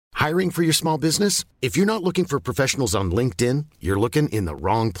Hiring for your small business? If you're not looking for professionals on LinkedIn, you're looking in the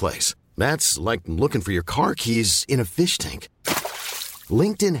wrong place. That's like looking for your car keys in a fish tank.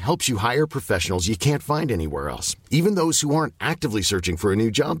 LinkedIn helps you hire professionals you can't find anywhere else, even those who aren't actively searching for a new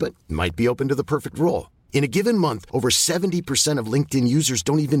job but might be open to the perfect role. In a given month, over 70% of LinkedIn users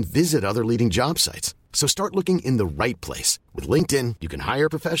don't even visit other leading job sites. So start looking in the right place. With LinkedIn, you can hire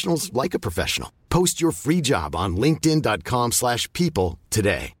professionals like a professional. Post your free job on linkedin.com/people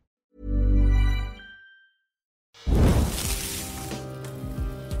today.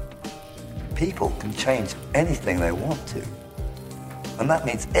 People can change anything they want to. And that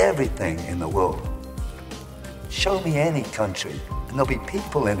means everything in the world. Show me any country, and there'll be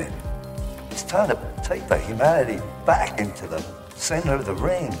people in it. It's time to take the humanity back into the center of the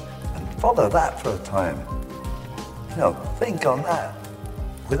ring and follow that for a time. You know, think on that.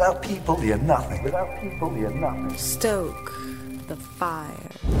 Without people, you're nothing. Without people, you're nothing. Stoke the fire.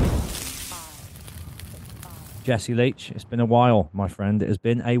 Jesse Leach, it's been a while, my friend. It has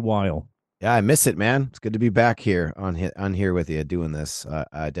been a while. Yeah, I miss it, man. It's good to be back here on here with you doing this.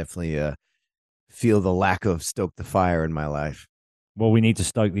 I definitely feel the lack of Stoke the Fire in my life. Well, we need to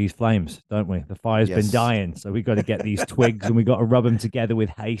stoke these flames, don't we? The fire's been dying, so we've got to get these twigs and we've got to rub them together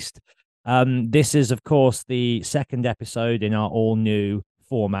with haste. This is, of course, the second episode in our all-new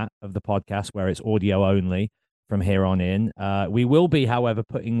format of the podcast where it's audio only from here on in. We will be, however,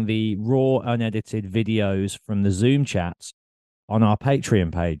 putting the raw, unedited videos from the Zoom chats on our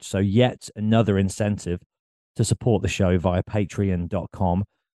Patreon page. So yet another incentive to support the show via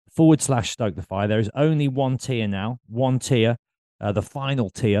patreon.com/Stoke the Fire. There is only one tier now, one tier, the final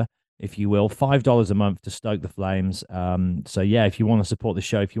tier, if you will, $5 a month to stoke the flames. So yeah, if you want to support the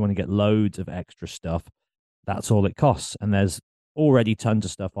show, if you want to get loads of extra stuff, that's all it costs. And there's already tons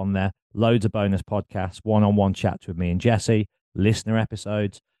of stuff on there, loads of bonus podcasts, one-on-one chats with me and Jesse, listener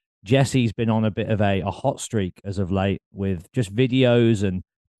episodes. Jesse's been on a bit of a hot streak as of late with just videos and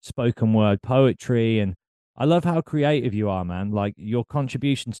spoken word poetry. And I love how creative you are, man. Like, your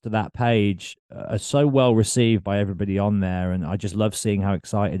contributions to that page are so well received by everybody on there. And I just love seeing how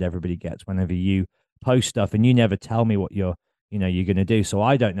excited everybody gets whenever you post stuff, and you never tell me what you're going to do. So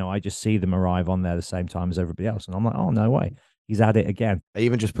I don't know. I just see them arrive on there the same time as everybody else. And I'm like, oh, no way. He's at it again. I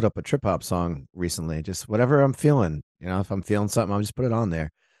even just put up a trip hop song recently, just whatever I'm feeling. If I'm feeling something, I'll just put it on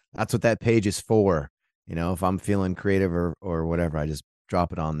there. That's what that page is for. If I'm feeling creative or whatever, I just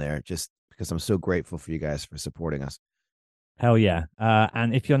drop it on there just because I'm so grateful for you guys for supporting us. Hell yeah.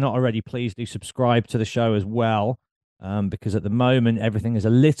 And if you're not already, please do subscribe to the show as well, because at the moment, everything is a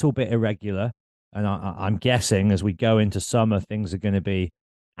little bit irregular. And I'm guessing as we go into summer, things are going to be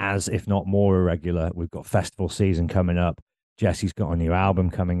as, if not more irregular. We've got festival season coming up. Jesse's got a new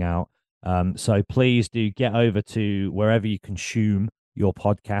album coming out. So please do get over to wherever you consume your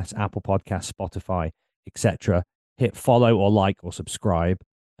podcast, Apple Podcasts, Spotify, etc. Hit follow or like or subscribe.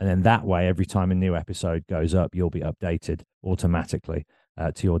 And then that way, every time a new episode goes up, you'll be updated automatically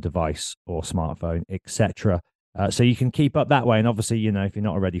to your device or smartphone, etc. So you can keep up that way. And obviously, if you're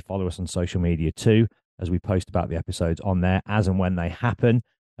not already, follow us on social media too, as we post about the episodes on there as and when they happen.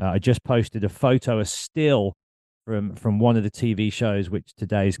 I just posted a photo, a still from one of the TV shows which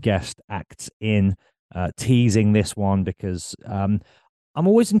today's guest acts in, teasing this one because I'm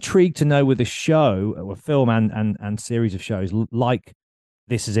always intrigued to know with a show, or a film and series of shows like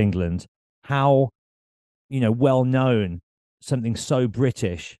This Is England, how well known something so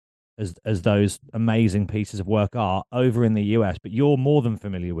British as those amazing pieces of work are over in the US. But you're more than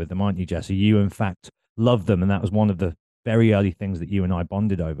familiar with them, aren't you, Jesse? You in fact love them, and that was one of the very early things that you and I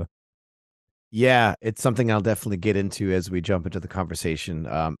bonded over. Yeah, it's something I'll definitely get into as we jump into the conversation.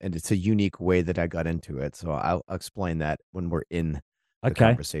 And it's a unique way that I got into it. So I'll explain that when we're in the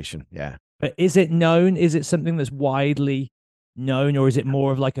conversation. Yeah. But is it known? Is it something that's widely known, or is it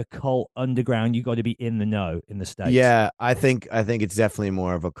more of like a cult underground? You got to be in the know in the States. Yeah, I think it's definitely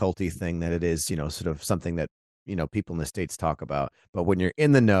more of a culty thing than it is, sort of something that, people in the States talk about. But when you're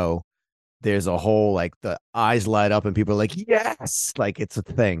in the know, there's a whole, like, the eyes light up and people are like, yes, like it's a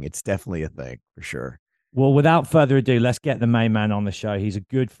thing. It's definitely a thing for sure. Well, without further ado, let's get the main man on the show. He's a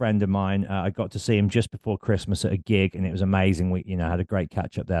good friend of mine. I got to see him just before Christmas at a gig, and it was amazing. We, had a great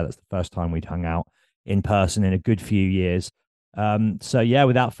catch up there. That's the first time we'd hung out in person in a good few years. So yeah,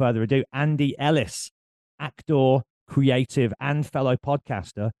 without further ado, Andy Ellis, actor, creative, and fellow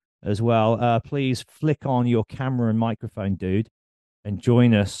podcaster as well. Please flick on your camera and microphone, dude, and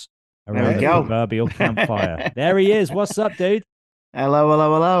join us around the proverbial campfire. There he is. What's up, dude?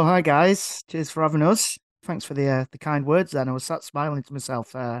 Hello. Hi, guys. Cheers for having us. Thanks for the kind words then. I was sat smiling to myself.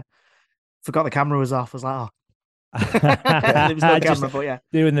 Forgot the camera was off. I was like, oh, There was no Just camera, but yeah,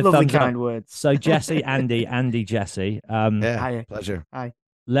 doing the lovely, thumbs up. kind words. So Jesse, Andy, Jesse. Yeah, Hi, pleasure. hi.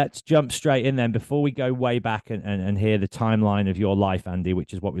 Let's jump straight in then before we go way back and hear the timeline of your life, Andy,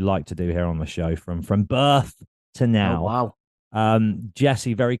 which is what we like to do here on the show from birth to Oh now. wow.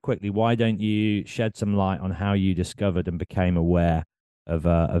 Jesse, very quickly, why don't you shed some light on how you discovered and became aware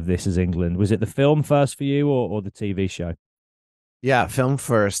of This Is England? Was it the film first for you or the TV show? Yeah, film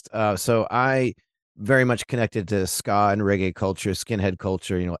first. So I very much connected to ska and reggae culture, skinhead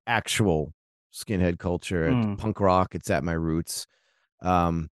culture, actual skinhead culture, Mm. punk rock. It's at my roots.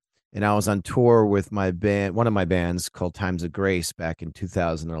 Um, and I was on tour with my band, one of my bands called Times of Grace back in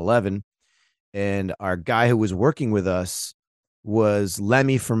 2011. And our guy who was working with us was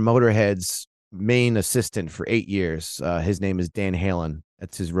Lemmy from Motorhead's main assistant for 8 years. His name is Dan Halen.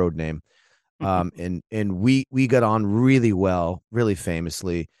 That's his road name. And we got on really well, really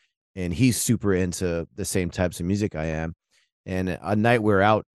famously, and he's super into the same types of music I am. And a night we're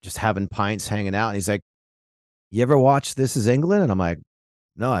out just having pints, hanging out, and he's like, "You ever watch This Is England?" And I'm like,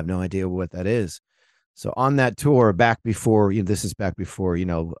 "No, I have no idea what that is." So on that tour, back before this is back before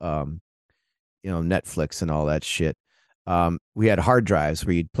Netflix and all that shit. We had hard drives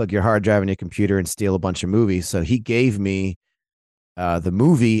where you'd plug your hard drive in your computer and steal a bunch of movies. So he gave me the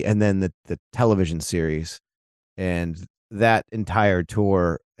movie and then the television series, and that entire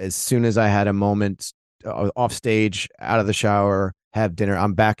tour. As soon as I had a moment off stage, out of the shower, have dinner,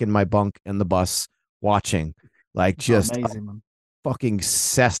 I'm back in my bunk in the bus watching, like Oh, just amazing, man. fucking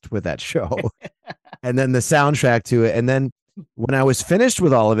obsessed with that show. And then the soundtrack to it. And then when I was finished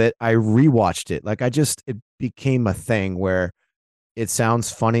with all of it, I rewatched it. Like it became a thing where it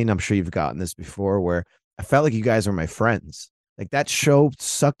sounds funny. And I'm sure you've gotten this before where I felt like you guys were my friends. Like that show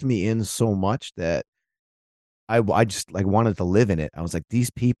sucked me in so much that I just like wanted to live in it. I was like, these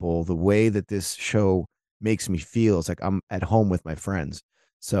people, the way that this show makes me feel, it's like I'm at home with my friends.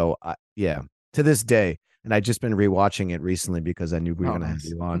 So yeah, to this day. And I just been rewatching it recently because I knew we were Oh, going to have nice.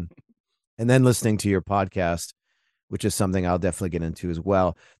 you on, and then listening to your podcast, which is something I'll definitely get into as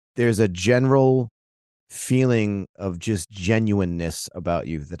well. There's a general feeling of just genuineness about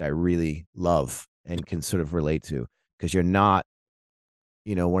you that I really love and can sort of relate to because you're not,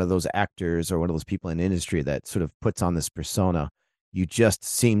 one of those actors or one of those people in the industry that sort of puts on this persona. You just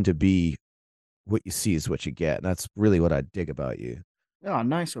seem to be what you see is what you get. And that's really what I dig about you. Oh,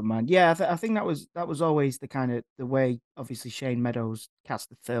 nice one, man. Yeah, I think that was always the kind of the way. Obviously, Shane Meadows cast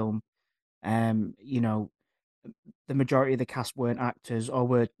the film. Um, you know, the majority of the cast weren't actors or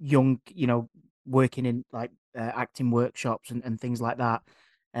were young, working in like acting workshops and things like that.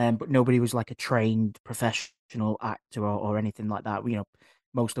 But nobody was like a trained professional actor or anything like that.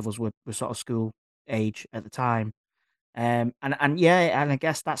 Most of us were sort of school age at the time. And yeah, and I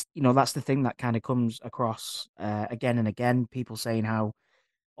guess that's the thing that kind of comes across again and again. People saying how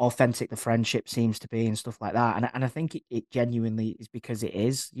authentic the friendship seems to be and stuff like that. And I think it genuinely is because it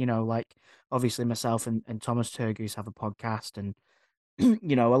is. Like obviously myself and Thomas Turgoose have a podcast, and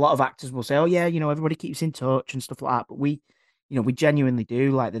a lot of actors will say, "Oh yeah, everybody keeps in touch and stuff like that." But we genuinely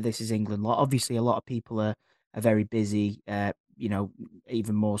do like that. This is England. Lot obviously, a lot of people are very busy.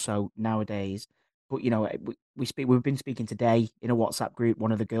 Even more so nowadays. But we've been speaking today in a WhatsApp group.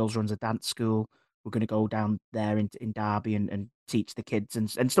 One of the girls runs a dance school. We're going to go down there in Derby and teach the kids and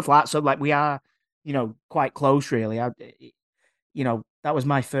stuff like that. So like we are, quite close really. That was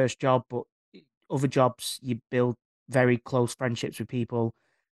my first job, but other jobs you build very close friendships with people,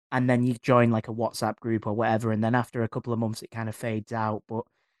 and then you join like a WhatsApp group or whatever, and then after a couple of months it kind of fades out. But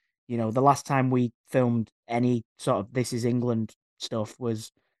the last time we filmed any sort of This Is England stuff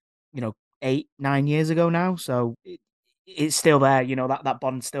was 8-9 years ago now, so it's still there. That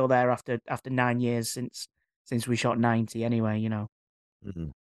bond's still there after 9 years since we shot 90 anyway.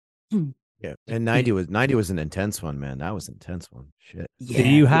 Mhm. Hmm. Yeah. Did, And did 90 was an intense one, man. That was an intense one. Shit. Do Yeah,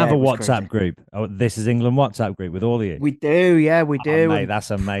 you yeah, have a it was WhatsApp crazy. group? Oh, This Is England WhatsApp group with all of you? We do, yeah, we Oh, do, mate, and that's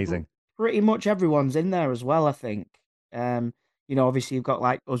amazing. pretty much everyone's in there as well, I think. Um, Obviously you've got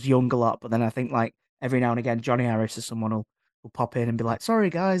like us young a lot, but then I think like every now and again Johnny Harris or someone will pop in and be like, "Sorry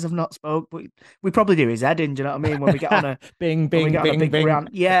guys, I've not spoke," but we probably do his head in. Do you know what I mean? When we get on a Bing, when we bing, get on a bing, big bing. rant,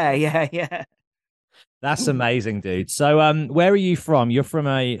 yeah, yeah, yeah. That's amazing, dude. So, where are you from? You're from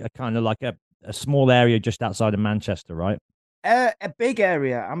a kind of like a small area just outside of Manchester, right? A big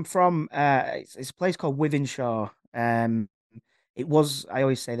area. I'm from. It's a place called Withenshaw. It was. I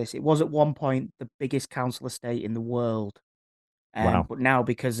always say this. It was at one point the biggest council estate in the world. Wow. But now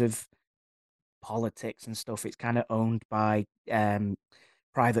because of politics and stuff, it's kind of owned by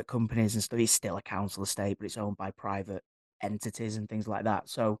private companies and stuff. It's still a council estate, but it's owned by private entities and things like that.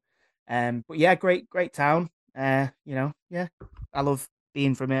 So, but yeah, great town. Yeah, I love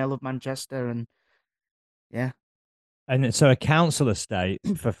being from here. I love Manchester, and yeah, And so a council estate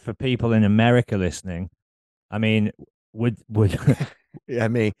for people in America listening, I mean, would Yeah, I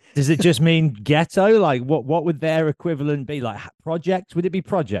mean, does it just mean ghetto? Like what would their equivalent be? Like projects? Would it be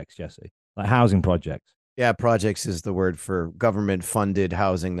projects, Jesse? Like housing projects? yeah, projects is the word for government funded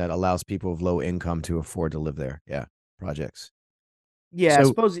housing that allows people of low income to afford to live there. Yeah, projects. yeah. I So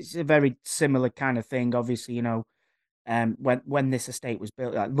suppose it's a very similar kind of thing. Obviously, when this estate was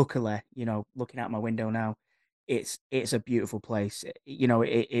built, like, luckily, looking out my window now, it's a beautiful place.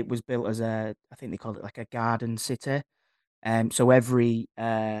 It was built as I think they called it like a garden city. So every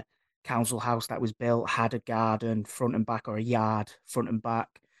council house that was built had a garden front and back, or a yard front and back.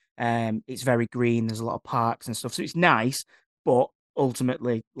 It's very green. There's a lot of parks and stuff, so it's nice. But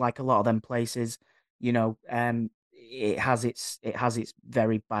ultimately, like a lot of them places, it has its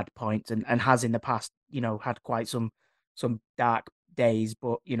very bad points, and has in the past, had quite some dark days.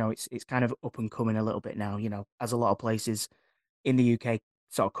 But it's kind of up and coming a little bit now. As a lot of places in the UK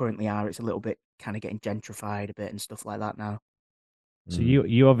sort of currently are. It's a little bit kind of getting gentrified a bit and stuff like that now. so Mm.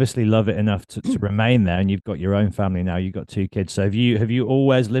 you obviously love it enough to remain there, and you've got your own family now. You've got two kids. So have you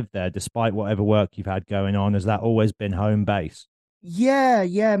always lived there despite whatever work you've had going on? Has that always been home base? Yeah,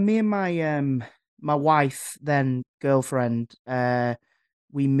 yeah. Me and my wife, then girlfriend,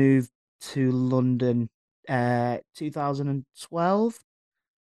 we moved to London 2012.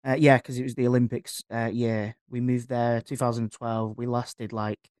 Yeah, because it was the Olympics year. We moved there 2012. We lasted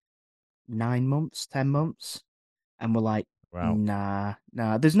like 9 months, 10 months, and we're like, Wow. nah,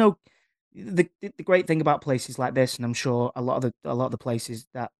 nah. There's no the great thing about places like this, and I'm sure a lot of the places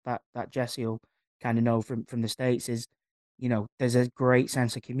that Jesse will kind of know from the States is, there's a great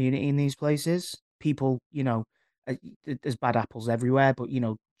sense of community in these places. People, uh, there's bad apples everywhere, but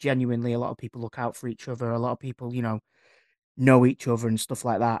genuinely, a lot of people look out for each other. A lot of people, know each other and stuff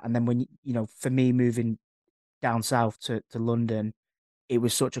like that. And then when for me moving down south to London, it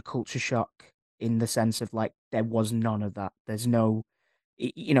was such a culture shock in the sense of, like, there was none of that. There's no,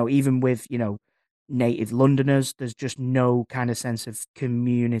 even with, native Londoners, there's just no kind of sense of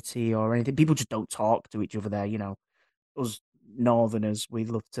community or anything. People just don't talk to each other there. Us Northerners, we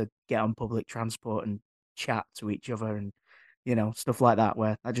love to get on public transport and chat to each other, and, stuff like that,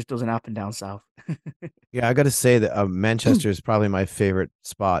 where that just doesn't happen down south. Yeah, I got to say that Manchester is probably my favorite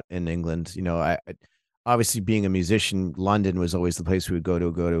spot in England. I obviously being a musician, London was always the place we would go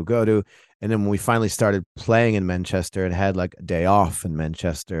to. And then when we finally started playing in Manchester and had like a day off in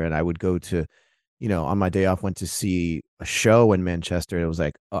Manchester, and I would go to, on my day off, went to see a show in Manchester. It was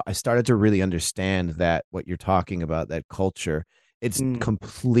like I started to really understand that what you're talking about, that culture, it's Mm.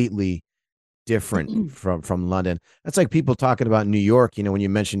 completely different from London. That's like people talking about New York. When you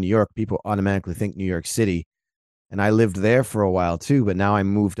mention New York, people automatically think New York City. And I lived there for a while too, but now I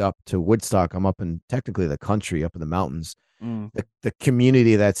moved up to Woodstock. I'm up in technically the country, up in the mountains. Mm. The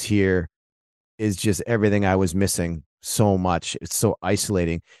community that's here is just everything I was missing so much. It's so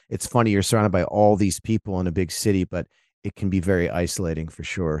isolating. It's funny, you're surrounded by all these people in a big city, but it can be very isolating for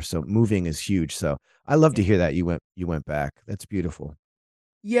sure. So moving is huge. So I love to Yeah. hear that you went back. That's beautiful.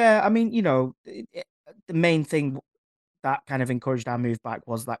 Yeah, I mean, the main thing that kind of encouraged our move back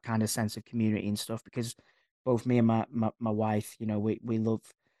was that kind of sense of community and stuff, because both me and my wife, we love,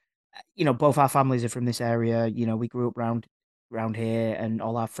 both our families are from this area. We grew up round here, and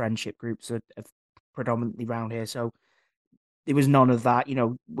all our friendship groups are predominantly round here. So there was none of that.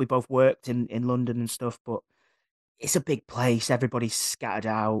 We both worked in London and stuff, but it's a big place. Everybody's scattered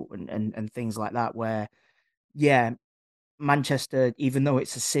out, and things like that, where, yeah, Manchester, even though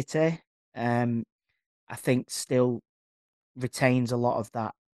it's a city, um, I think still retains a lot of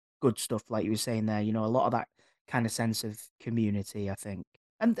that good stuff, like you were saying there. A lot of that kind of sense of community, I think,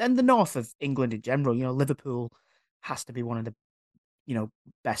 and the north of England in general. Liverpool has to be one of the you know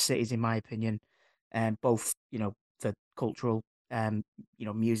best cities in my opinion, and both for cultural,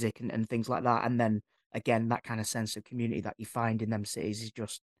 music and things like that, and then again that kind of sense of community that you find in them cities is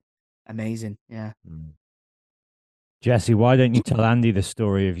just amazing. Yeah. Mm. Jesse, why don't you tell Andy the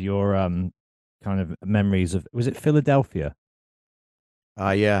story of your kind of memories of, was it Philadelphia?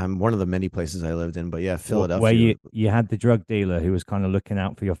 Yeah, I'm one of the many places I lived in, but yeah, Where Philadelphia. you had the drug dealer who was kind of looking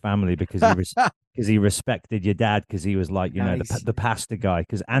out for your family because he respected your dad, because he was like, Nice. the pastor guy,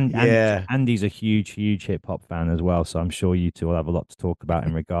 because Yeah. Andy's a huge hip hop fan as well, so I'm sure you two will have a lot to talk about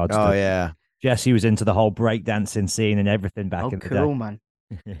in regards Oh to yeah. Jesse was into the whole breakdancing scene and everything back Oh, in the cool, man.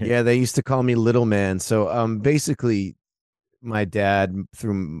 day. Yeah, they used to call me Little Man. So basically my dad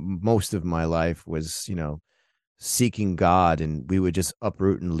through most of my life was, seeking God, and we would just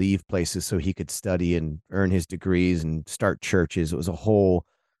uproot and leave places so he could study and earn his degrees and start churches. It was a whole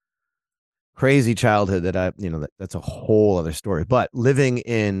crazy childhood that that's a whole other story. But living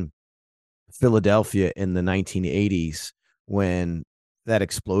in Philadelphia in the 1980s when that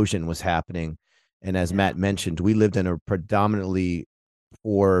explosion was happening, and as Yeah. Matt mentioned, we lived in a predominantly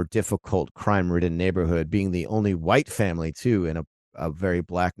poor, difficult, crime-ridden neighborhood, being the only white family too in a very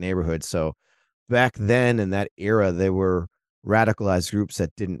black neighborhood. So back then in that era, there were radicalized groups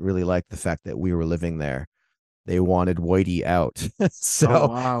that didn't really like the fact that we were living there. They wanted Whitey out. Oh so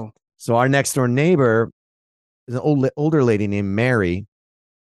wow. so our next door neighbor is an older lady named Mary,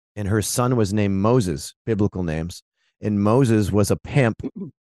 and her son was named Moses, biblical names. And Moses was a pimp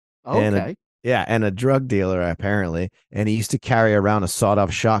and a Okay. yeah, and a drug dealer apparently. And he used to carry around a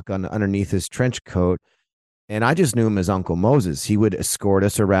sawed-off shotgun underneath his trench coat. And I just knew him as Uncle Moses. He would escort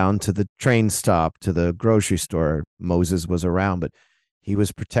us around to the train stop, to the grocery store. Moses was around, but he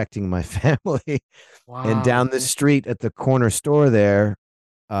was protecting my family. And Wow. down the street at the corner store there,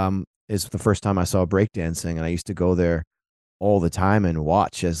 is the first time I saw breakdancing. And I used to go there all the time and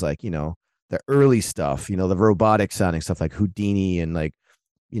watch as, like, the early stuff, the robotic sounding stuff like Houdini, and like,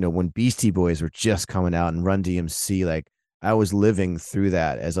 when Beastie Boys were just coming out and Run DMC. Like, I was living through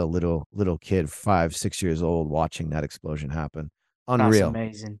that as a little kid, 5, 6 years old, watching that explosion happen. That's Unreal.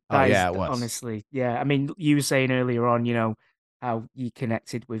 amazing. Oh That yeah, is it was. honestly, yeah. I mean, you were saying earlier on, how you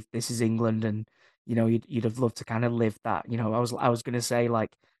connected with This Is England, and you'd have loved to kind of live that. I was gonna say,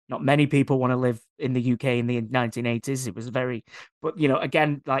 like, not many people want to live in the UK in the 1980s. It was very, but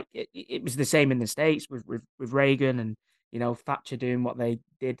again, like it was the same in the States with Reagan and Thatcher doing what they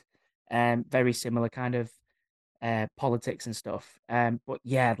did. Very similar kind of politics and stuff. But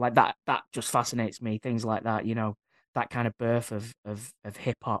yeah, like that just fascinates me. Things like that, that kind of birth of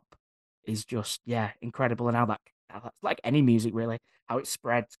hip hop is just, yeah, incredible. And how that's like any music really, how it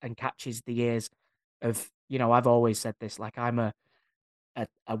spreads and catches the ears of, I've always said this, like I'm a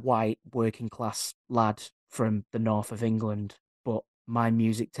white working class lad from the north of England, but my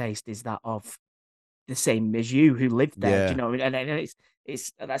music taste is that of the same as you who lived there. Do you Yeah. know? And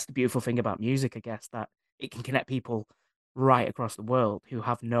it's that's the beautiful thing about music, I guess, that it can connect people right across the world who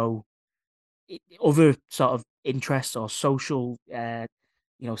have no other sort of interests or social,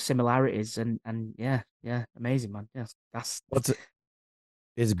 similarities. And yeah, yeah, amazing, man. Yes, that's What's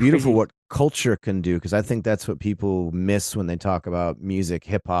It's beautiful crazy. what culture can do, because I think that's what people miss when they talk about music,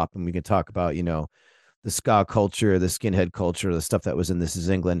 hip hop, and we can talk about, the ska culture, the skinhead culture, the stuff that was in This Is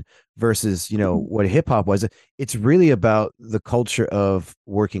England versus, what hip hop was. It's really about the culture of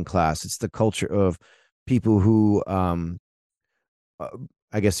working class. It's the culture of people who, uh,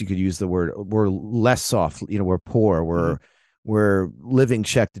 I guess you could use the word, we're less soft, we're poor, Mhm. we're living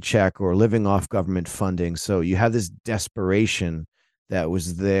check to check or living off government funding. So you have this desperation that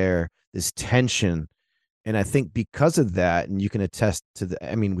was there, this tension. And I think because of that, and you can attest to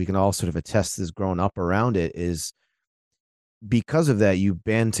I mean, we can all sort of attest to this growing up around it, is because of that, you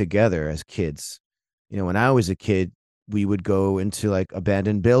band together as kids. When I was a kid, we would go into like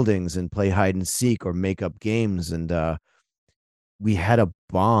abandoned buildings and play hide and seek or make up games. And we had a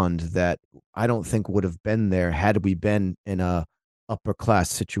bond that I don't think would have been there had we been in a upper class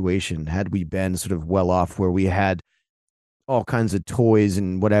situation, had we been sort of well off where we had all kinds of toys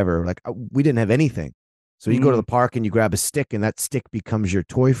and whatever. Like, we didn't have anything. So you go to Mm, the park and you grab a stick, and that stick becomes your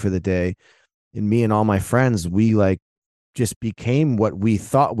toy for the day. And me and all my friends, we like just became what we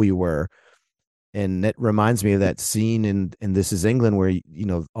thought we were. And it reminds me of that scene in This Is England where,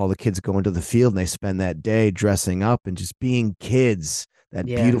 all the kids go into the field and they spend that day dressing up and just being kids. That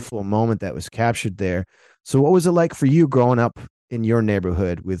yeah. beautiful moment that was captured there. So what was it like for you growing up in your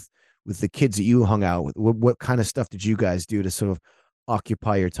neighborhood with the kids that you hung out with? What kind of stuff did you guys do to sort of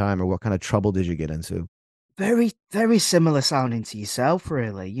occupy your time, or what kind of trouble did you get into? Very, very similar sounding to yourself,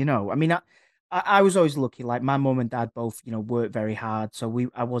 really. I mean, I was always lucky. Like my mum and dad both, worked very hard, so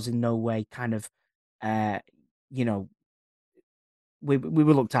I was in no way kind of, uh, you know, we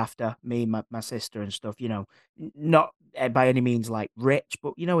were looked after, me, my sister and stuff. Not by any means like rich,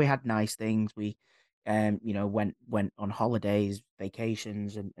 but we had nice things. We, went on holidays,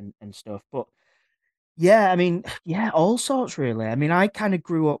 vacations, and stuff. But yeah, I mean, yeah, all sorts really. I mean, I kind of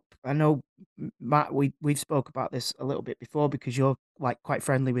grew up. I know, Matt, we've spoke about this a little bit before because you're like quite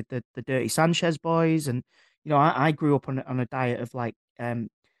friendly with the Dirty Sanchez boys, and I grew up on a diet of like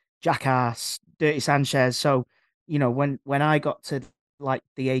Jackass, Dirty Sanchez. So when I got to like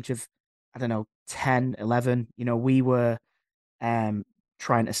the age of, I don't know, 10, 11, we were um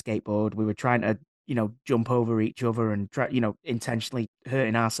trying to skateboard. We were trying to jump over each other and try, intentionally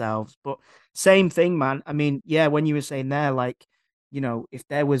hurting ourselves. But same thing, man. I mean, yeah, when you were saying there, like, if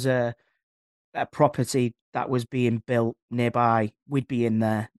there was a property that was being built nearby, we'd be in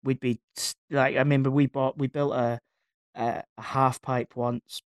there. We'd be like, I remember we built a half pipe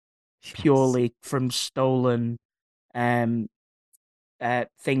once Yes. purely from stolen um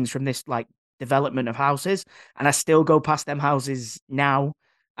things from this like development of houses, and I still go past them houses now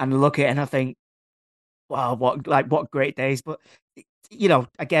and look at it and I think, wow, what great days. But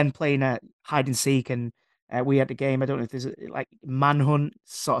again, playing a hide and seek, and we had a game. I don't know if there's like manhunt,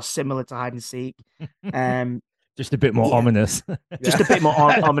 sort of similar to hide and seek. Um, Just a bit more yeah, ominous. just a bit more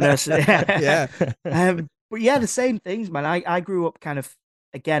ominous. Yeah. But yeah, the same things, man. I grew up kind of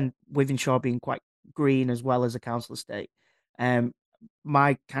again Withenshaw being quite green as well as a council estate. Um,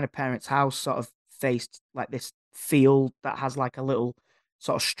 my kind of parents' house sort of faced like this field that has like a little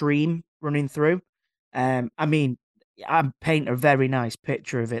sort of stream running through. I mean, I'm painting a very nice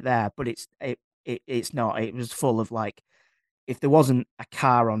picture of it there, but it's not. It was full of like if there wasn't a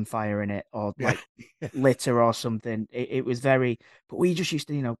car on fire in it or Yeah. like litter or something, it was very. But we just used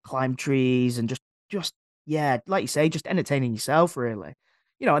to, climb trees and just yeah, like you say, just entertaining yourself really,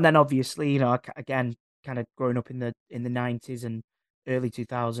 And then obviously, again, kind of growing up in the '90s and early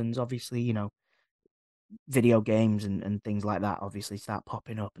 2000s, obviously, video games and things like that obviously start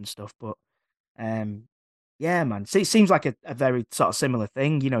popping up and stuff. But um, yeah, man. See, it seems like a very sort of similar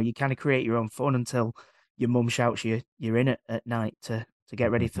thing. You kind of create your own fun until your mum shouts you're in it at night to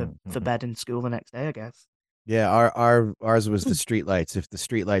get ready for bed and school the next day, I guess. Yeah, ours was the street lights. If the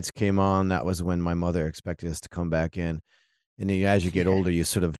street lights came on, that was when my mother expected us to come back in. And then as you get Yeah. older, you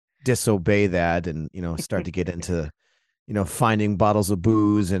sort of disobey that and start to get into finding bottles of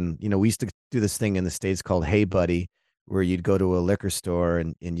booze. And we used to do this thing in the States called Hey Buddy, where you'd go to a liquor store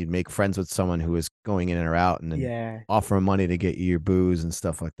and you'd make friends with someone who was going in or out and then Yeah. offer 'em money to get you your booze and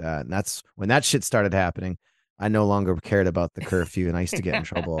stuff like that. And that's when that shit started happening. I no longer cared about the curfew, and I used to get in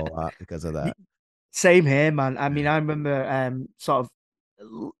trouble a lot because of that. Same here, man. I mean, Yeah. I remember sort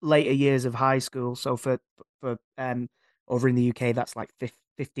of later years of high school. So for over in the UK, that's like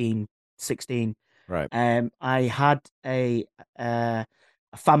 15, 16. Right. I had a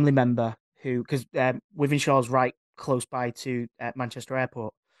family member who, because Wythenshawe's right close by to Manchester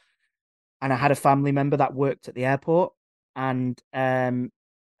Airport, and I had a family member that worked at the airport, and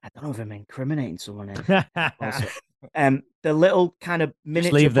I don't know if I'm incriminating someone here. Also, the little kind of Just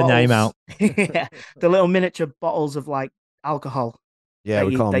miniature leave the name bottles, out. yeah, the little miniature bottles of like alcohol Yeah, that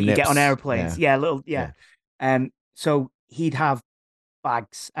we you call that them you get on nips. airplanes. Yeah. Yeah, little, yeah. Yeah. So he'd have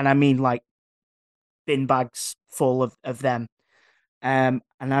bags, and I mean like bin bags full of them. And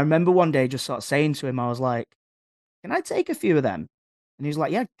I remember one day just sort of saying to him, I was like, "Can I take a few of them?" And he was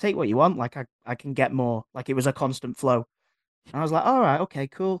like, "Yeah, take what you want. Like I can get more." Like it was a constant flow. And I was like, all right, okay,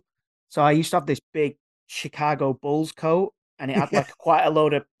 cool. So I used to have this big Chicago Bulls coat, and it had Yeah. like quite a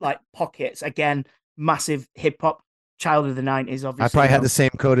load of like pockets. Again, massive hip hop child of the '90s, I obviously, probably had the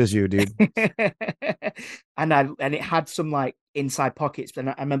same coat as you, dude. and it had some like inside pockets. And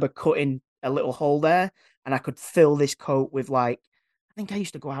I remember cutting a little hole there, and I could fill this coat with like I think I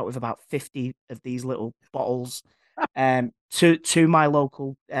used to go out with about 50 of these little bottles, to my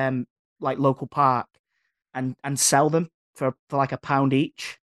local like local park, and sell them for like £1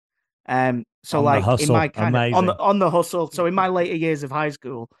 each. So On the like in my hustle. kind of Amazing. on the hustle. So in my later years of high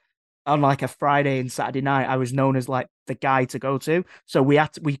school, on like a Friday and Saturday night, I was known as like the guy to go to. So we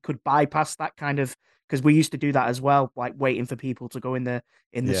could bypass that kind of because we used to do that as well, like waiting for people to go in the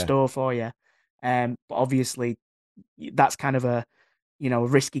Yeah. store for you. But obviously that's kind of a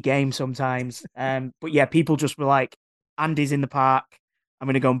risky game sometimes. But yeah, people just were like, Andy's in the park. I'm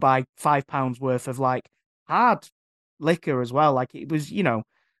gonna go and buy £5 worth of like hard liquor as well. Like it was,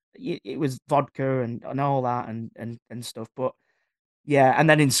 it was vodka and all that and stuff. But yeah, and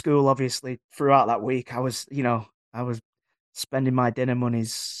then in school, obviously, throughout that week, I was spending my dinner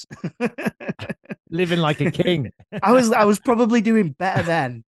monies. Living like a king. I was probably doing better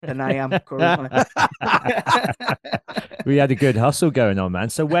then than I am currently. We had a good hustle going on, man.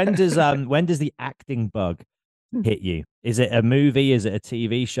 So when does the acting bug hit you? Is it a movie? Is it a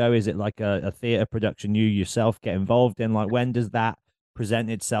TV show? Is it like a theater production you yourself get involved in? Like when does that present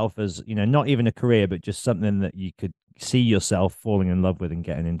itself as, not even a career, but just something that you could see yourself falling in love with and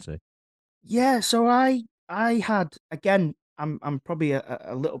getting into? Yeah, so I had again. I'm probably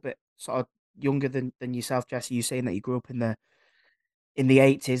a little bit sort of younger than yourself, Jesse. You saying that you grew up in the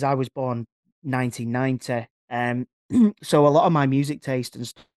 '80s. I was born 1990. So a lot of my music taste and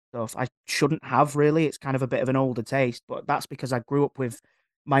stuff I shouldn't have really. It's kind of a bit of an older taste, but that's because I grew up with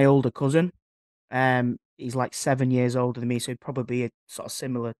my older cousin. He's like 7 years older than me, so he'd probably be a sort of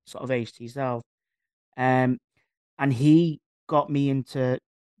similar sort of age to yourself. Um, and he got me into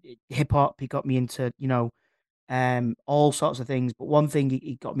hip hop. He got me into, all sorts of things. But one thing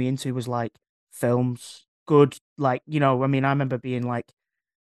he got me into was like films. Good, like, I mean, I remember being like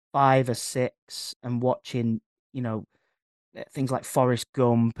 5 or 6 and watching, you know, things like Forrest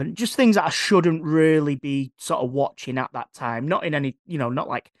Gump and just things that I shouldn't really be sort of watching at that time. Not in any, not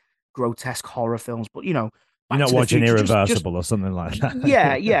like grotesque horror films, but You're Back not to the watching Future, just Irreversible or something like that.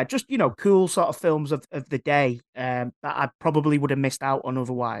 yeah, Yeah. yeah, just cool sort of films of the day that I probably would have missed out on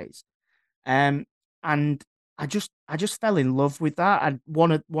otherwise. Um, and I just fell in love with that. And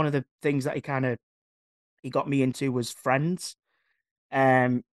one of the things that he got me into was Friends.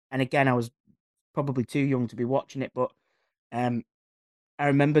 And again, I was probably too young to be watching it, but um, I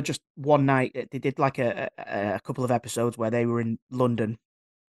remember just one night they did like a couple of episodes where they were in London,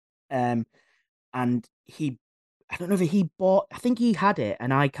 um, and I don't know if he bought, I think he had it,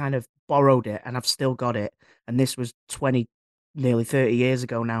 and I kind of borrowed it, and I've still got it, and this was 20, nearly 30 years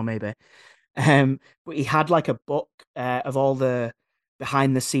ago now, maybe. But he had like a book of all the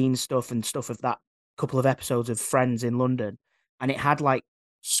behind the scenes stuff and stuff of that couple of episodes of Friends in London, and it had like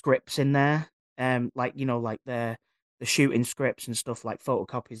scripts in there, like like the shooting scripts and stuff, like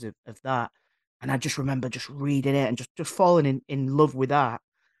photocopies of that. And I just remember just reading it and just falling in love with that.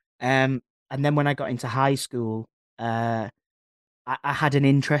 Um, and then when I got into high school, uh, I had an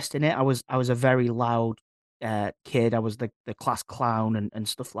interest in it. I was a very loud kid. I was the class clown and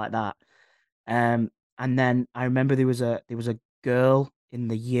stuff like that. And then I remember there was a girl in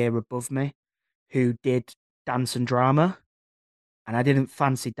the year above me who did dance and drama, and I didn't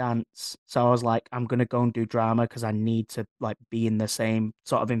fancy dance, so I was like, I'm gonna go and do drama because I need to like be in the same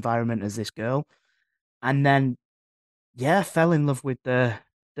sort of environment as this girl. And then yeah, I fell in love with the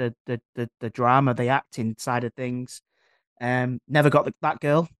drama, the acting side of things. Never got that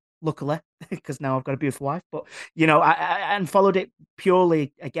girl, luckily, because now I've got a beautiful wife. But and followed it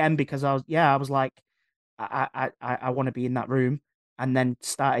purely again because I was like, I want to be in that room, and then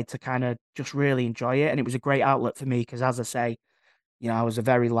started to kind of just really enjoy it, and it was a great outlet for me because, as I say, I was a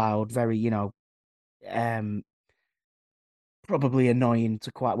very loud, very um, probably annoying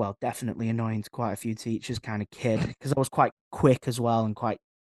to quite well, definitely annoying to quite a few teachers kind of kid because I was quite quick as well and quite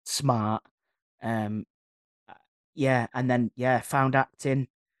smart. Um, yeah, and then found acting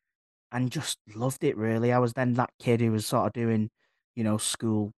and just loved it really. I was then that kid who was sort of doing,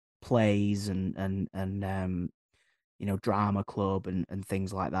 school plays and drama club and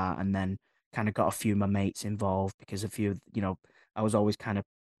things like that. And then kind of got a few of my mates involved because a few, I was always kind of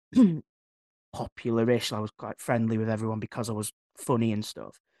popular-ish. I was quite friendly with everyone because I was funny and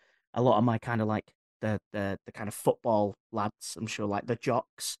stuff. A lot of my kind of like the kind of football lads, I'm sure, like the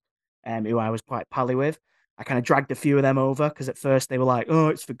jocks, who I was quite pally with. I kind of dragged a few of them over because at first they were like, "Oh,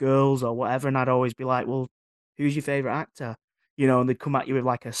 it's for girls" or whatever, and I'd always be like, "Well, who's your favorite actor?" And they'd come at you with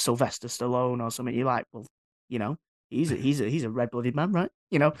like a Sylvester Stallone or something. You're like, "Well, you know, he's a red-blooded man, right?"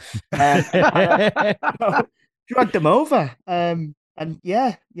 And kind of dragged them over. And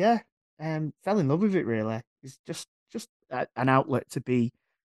yeah, fell in love with it really. It's just an outlet to be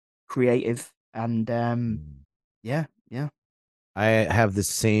creative and yeah, yeah. I have the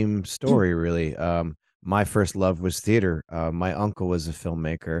same story, really. My first love was theater. My uncle was a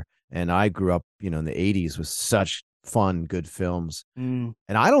filmmaker, and I grew up, in the 80s with such fun, good films. Mm.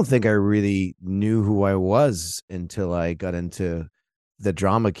 And I don't think I really knew who I was until I got into the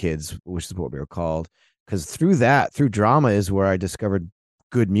drama kids, which is what we were called. Because through drama is where I discovered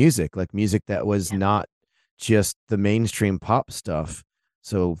good music, like music that was Yeah. not just the mainstream pop stuff.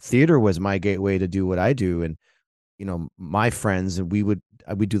 So theater was my gateway to do what I do. And my friends, and we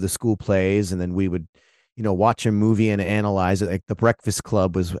do the school plays, and then we would watch a movie and analyze it. Like the Breakfast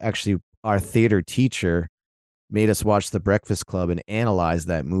Club was actually our theater teacher made us watch the Breakfast Club and analyze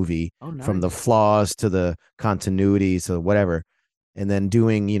that movie Oh, from the nice. flaws to the continuity to whatever, and then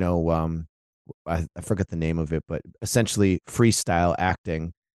doing I forget the name of it, but essentially freestyle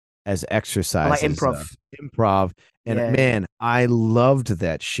acting as I like exercises, improv. improv. And Yeah, yeah, man, I loved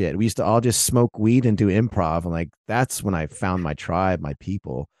that shit. We used to all just smoke weed and do improv. And like, that's when I found my tribe, my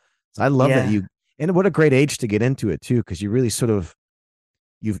people. So I love that yeah, and what a great age to get into it too, because you really sort of,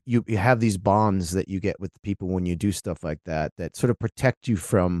 you have these bonds that you get with the people when you do stuff like that, that sort of protect you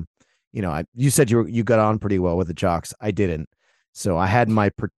from, you said you got on pretty well with the jocks. I didn't. So I had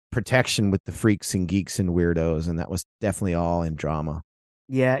my protection with the freaks and geeks and weirdos. And that was definitely all in drama.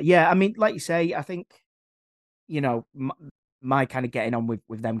 yeah, yeah. I mean, like you say, I think you know. my kind of getting on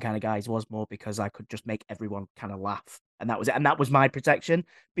with them kind of guys was more because I could just make everyone kind of laugh, and that was it. And that was my protection.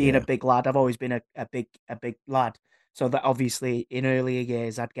 Being a Yeah. big lad, I've always been a big lad. So that obviously in earlier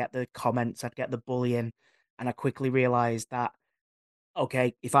years, I'd get the comments, I'd get the bullying, and I quickly realized that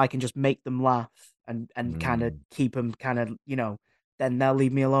okay, if I can just make them laugh and kind of Mm. keep them kind of then they'll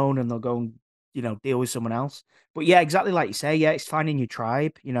leave me alone and they'll go and deal with someone else. But yeah, exactly like you say, yeah, it's finding your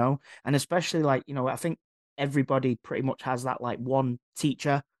tribe, and especially like I think everybody pretty much has that like one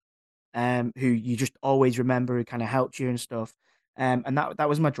teacher who you just always remember who kind of helped you and stuff. And that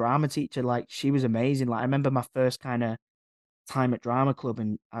was my drama teacher. Like she was amazing. Like I remember my first kind of time at drama club,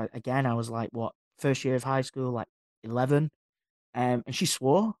 and again I was like what first year of high school, like 11, and she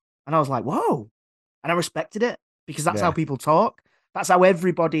swore, and I was like, whoa, and I respected it because that's how Yeah. people talk. That's how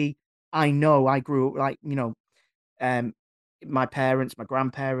everybody I know. I grew up like um, my parents, my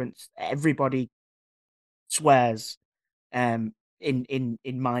grandparents, everybody swears in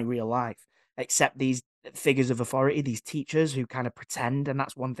my real life, except these figures of authority, these teachers who kind of pretend, and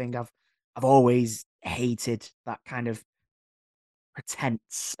that's one thing I've always hated, that kind of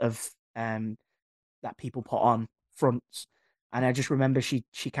pretense of that people put on fronts. And I just remember she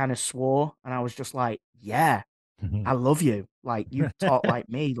kind of swore, and I was just like, yeah, I love you. Like you talk like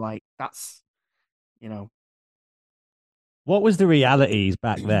me. Like that's you know. What was the realities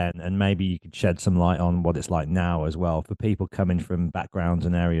back then? And maybe you could shed some light on what it's like now as well for people coming from backgrounds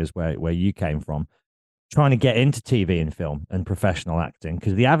and areas where you came from, trying to get into TV and film and professional acting,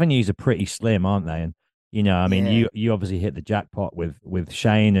 because the avenues are pretty slim, aren't they? And I mean, Yeah. you obviously hit the jackpot with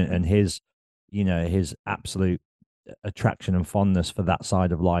Shane and his, his absolute attraction and fondness for that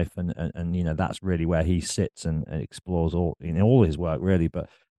side of life, and that's really where he sits and explores all all his work really. But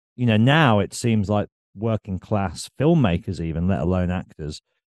now it seems like working class filmmakers, even let alone actors,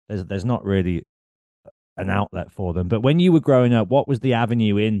 there's not really an outlet for them. But when you were growing up, what was the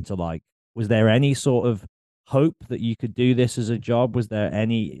avenue into like? Was there any sort of hope that you could do this as a job? Was there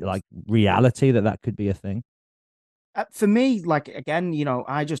any like reality that that could be a thing? For me, like again,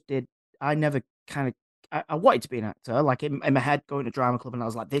 I just did. I never kind of. I wanted to be an actor, like in my head, going to drama club, and I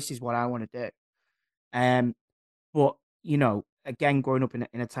was like, this is what I want to do. Um, but again, growing up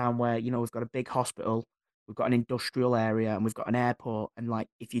in a town where we've got a big hospital, we've got an industrial area, and we've got an airport, and like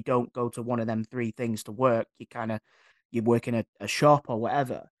if you don't go to one of them three things to work, you work in a shop or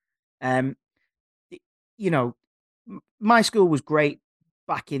whatever. Um, you know, my school was great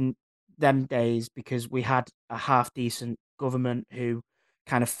back in them days because we had a half decent government who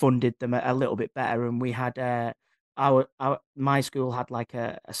kind of funded them a little bit better, and we had our my school had like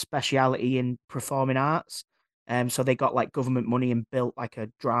a speciality in performing arts. So they got like government money and built like a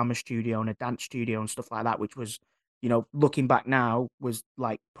drama studio and a dance studio and stuff like that, which was, looking back now, was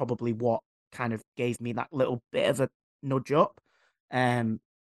like probably what kind of gave me that little bit of a nudge up. Um,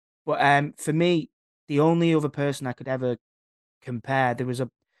 but for me, the only other person I could ever compare, there was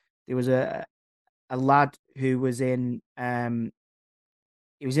a lad who was in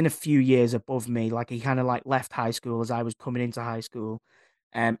he was in a few years above me. Like he kind of like left high school as I was coming into high school.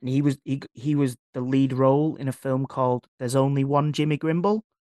 And he was the lead role in a film called There's Only One Jimmy Grimble.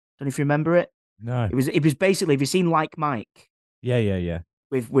 Don't know if you remember it. No. It was basically, have you seen Like Mike Yeah, yeah, yeah.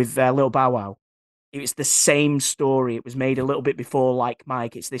 with Little Bow Wow? It's the same story. It was made a little bit before Like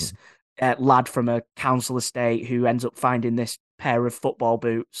Mike. It's this lad from a council estate who ends up finding this pair of football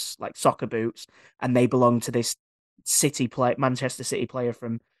boots, like soccer boots, and they belong to this Manchester City player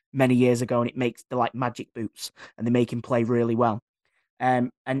from many years ago, and it makes the like magic boots, and they make him play really well.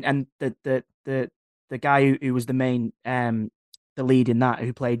 And the guy who was the main the lead in that,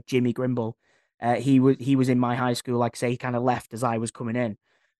 who played Jimmy Grimble, he was in my high school. Like I say, he kind of left as I was coming in,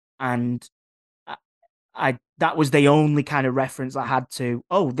 and I that was the only kind of reference I had to,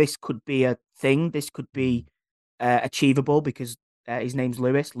 oh, this could be a thing. This could be achievable because his name's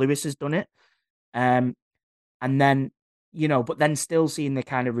Lewis. Lewis has done it. Um, and then, but then still seeing the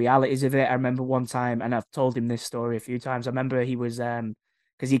kind of realities of it. I remember one time, and I've told him this story a few times. I remember he was,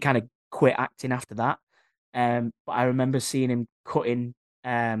 because he kind of quit acting after that. But I remember seeing him cutting,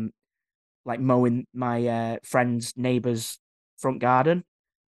 like mowing my friend's neighbor's front garden,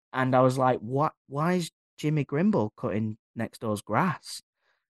 and I was like, "What? Why is Jimmy Grimble cutting next door's grass?"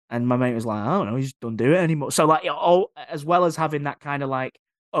 And my mate was like, "I don't know, he just don't do it anymore." So like, as well as having that kind of like,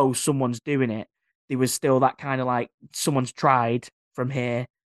 "Oh, someone's doing it," there was still that kind of like, someone's tried from here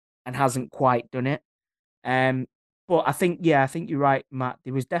and hasn't quite done it. Um, but I think you're right, Matt.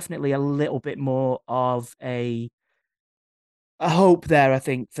 There was definitely a little bit more of a hope there. I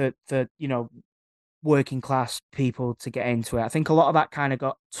think for working class people to get into it. I think a lot of that kind of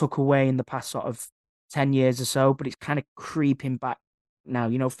got took away in the past sort of 10 years or so, but it's kind of creeping back now.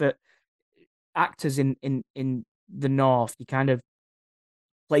 For actors in the north, you kind of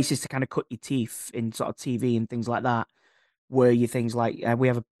places to kind of cut your teeth in sort of TV and things like that. Were you things like we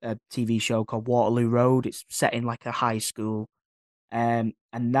have a TV show called Waterloo Road. It's set in like a high school, and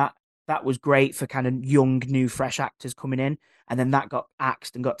that was great for kind of young, new, fresh actors coming in. And then that got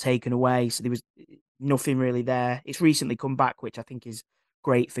axed and got taken away, so there was nothing really there. It's recently come back, which I think is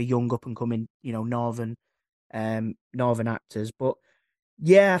great for young, up and coming, northern actors. But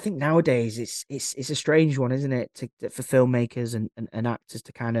yeah, I think nowadays it's a strange one, isn't it, for filmmakers and actors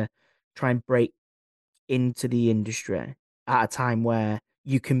to kind of try and break into the industry at a time where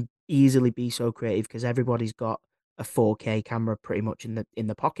you can easily be so creative because everybody's got a 4K camera pretty much in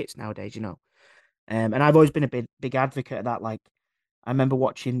the pockets nowadays, and I've always been a big advocate of that. Like, I remember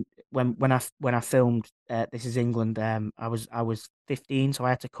watching when I filmed This Is England. I was 15, so I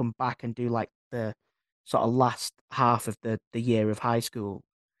had to come back and do like the sort of last half of the year of high school.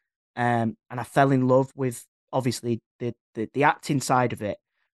 And I fell in love with obviously the acting side of it,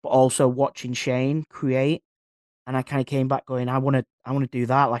 but also watching Shane create. And I kind of came back going, I want to do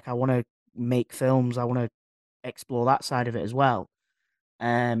that. Like, I want to make films. I want to explore that side of it as well.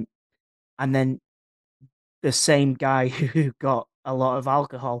 Um, and then the same guy who got a lot of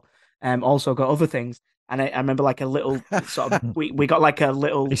alcohol, also got other things. And I remember like a little sort of we got like a He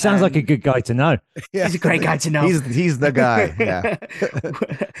little sounds like a good guy to know. Yeah, he's a great guy to know. He's the guy. Yeah.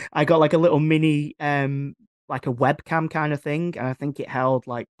 I got like a little mini like a webcam kind of thing, and I think it held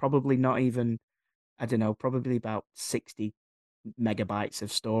like probably not even, I don't know, probably about 60 megabytes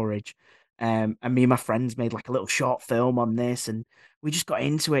of storage. And me and my friends made like a little short film on this, and we just got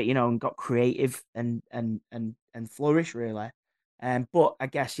into it, and got creative and flourish really. But I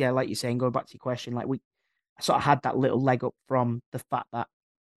guess, yeah, like you're saying, going back to your question, like I sort of had that little leg up from the fact that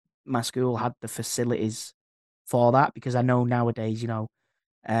my school had the facilities for that, because I know nowadays, a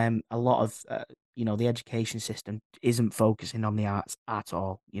lot of the education system isn't focusing on the arts at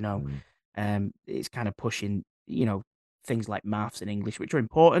all. Mm. It's kind of pushing things like maths and English, which are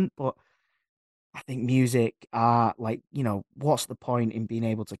important, but I think music, art, like, what's the point in being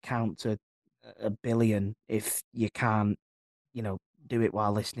able to count to a billion if you can't, you know do it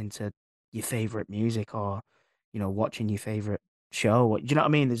while listening to your favorite music, or watching your favorite show? Do you know what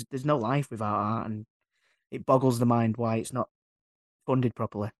I mean? There's no life without art, and it boggles the mind why it's not funded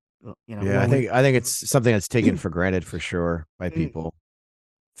properly. But, Yeah, I think it's something that's taken for granted for sure by Mm. people.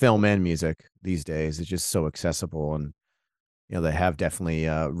 Film and music these days is just so accessible, and they have definitely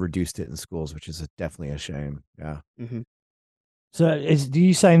reduced it in schools, which is definitely a shame. Yeah. Mhm. So, do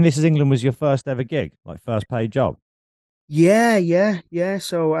you saying This Is England was your first ever gig, like first paid job? Yeah, yeah, yeah.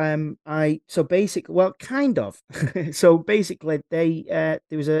 So basically, well, kind of. So basically, there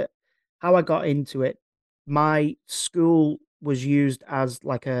was a how I got into it. My school was used as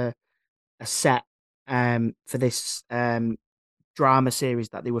like a set for this drama series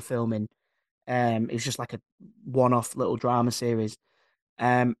that they were filming. It was just like a one-off little drama series.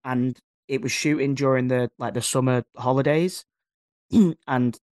 And it was shooting during the summer holidays,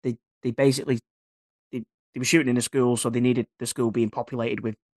 and they basically they were shooting in a school, so they needed the school being populated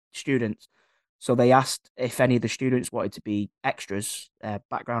with students. So they asked if any of the students wanted to be extras,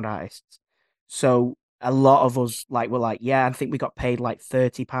 background artists. So a lot of us were like, yeah, I think we got paid like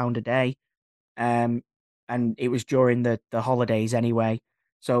 £30 a day. Um, and it was during the holidays anyway.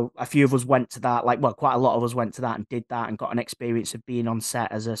 So a few of us went to that, quite a lot of us went to that and did that and got an experience of being on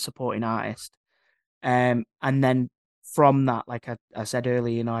set as a supporting artist. And then from that, like I said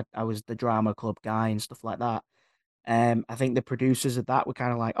earlier, I was the drama club guy and stuff like that. I think the producers of that were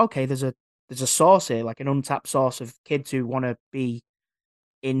kind of like, okay, there's a source here, like an untapped source of kids who want to be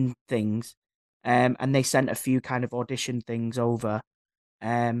in things. And they sent a few kind of audition things over.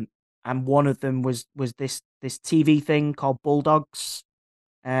 Um, and one of them was this TV thing called Bulldogs,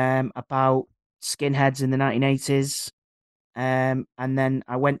 about skinheads in the 1980s. And then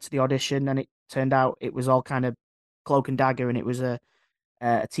I went to the audition, and it turned out it was all kind of cloak and dagger, and it was a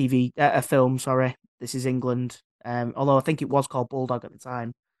TV, a film. Sorry, This Is England. Although I think it was called Bulldog at the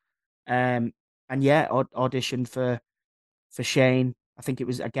time. Um, and yeah, auditioned for Shane. I think it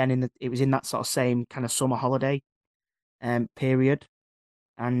was again it was in that sort of same kind of summer holiday period.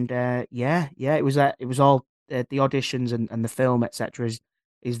 And yeah, it was all the auditions and the film, etc.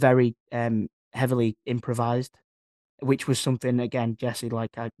 is very heavily improvised, which was something, again, Jesse,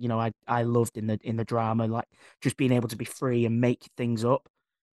 like I loved in the drama, like just being able to be free and make things up.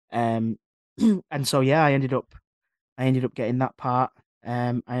 Um, and so yeah, I ended up getting that part.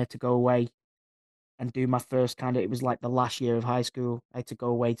 I had to go away and do my first kind of, it was like the last year of high school. I had to go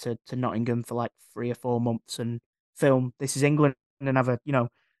away to Nottingham for like 3 or 4 months and film This Is England and have an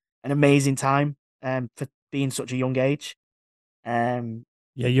amazing time for being such a young age. Um,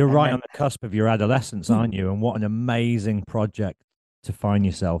 Yeah, you're and right then on the cusp of your adolescence, aren't you? And what an amazing project to find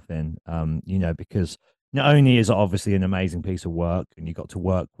yourself in. Because not only is it obviously an amazing piece of work and you got to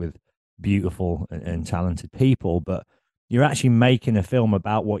work with beautiful and talented people, but you're actually making a film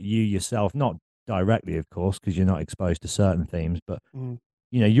about what you yourself, not directly, of course, because you're not exposed to certain themes, but mm,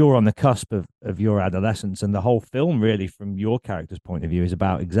 you're on the cusp of your adolescence, and the whole film really from your character's point of view is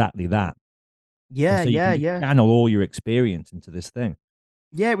about exactly that. And yeah, so you yeah, can just yeah. channel all your experience into this thing.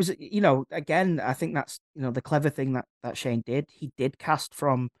 Yeah, it was, again, I think that's, the clever thing that Shane did. He did cast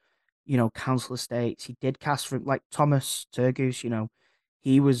from, council estates. He did cast from like Thomas Turgoose,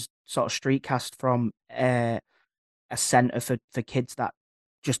 he was sort of street cast from a center for kids that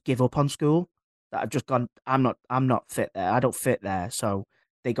just give up on school, that have just gone, I'm not fit there. I don't fit there. So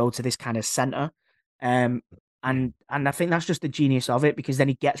they go to this kind of center. Um and I think that's just the genius of it, because then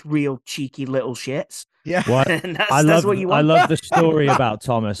he gets real cheeky little shits. Yeah. Well, And I that's what love you I want. love the story about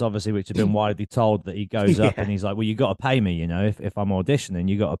Thomas, obviously, which had been widely told, that he goes up and Yeah. he's like, "Well, you got to pay me, if I'm auditioning,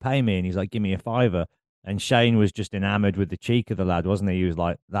 you got to pay me." And he's like, "Give me a fiver." And Shane was just enamored with the cheek of the lad, wasn't he? He was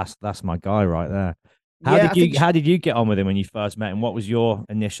like, "That's my guy right there." How Yeah, did I you think how did you get on with him when you first met him? What was your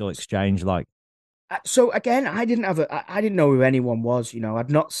initial exchange like? so again, I didn't know who anyone was. I'd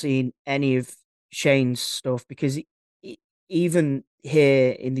not seen any of Shane's stuff, because even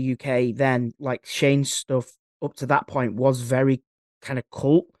here in the UK, then like Shane's stuff up to that point was very kind of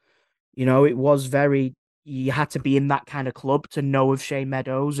cult. It was very, you had to be in that kind of club to know of Shane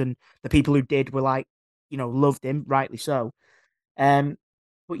Meadows, and the people who did were like, loved him, rightly so. Um,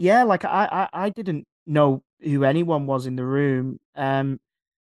 but yeah, like I didn't know who anyone was in the room.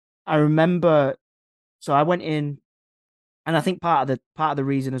 I remember, so I went in, and I think part of the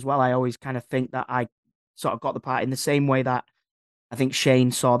reason as well, I always kind of think that I sort of got the part in the same way that I think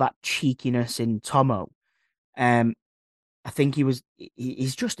Shane saw that cheekiness in Tomo. Um, I think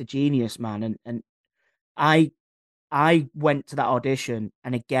he's just a genius, man, and I I went to that audition,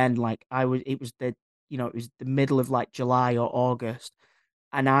 and again, like it was the middle of like July or August,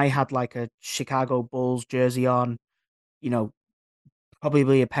 and I had like a Chicago Bulls jersey on, you know,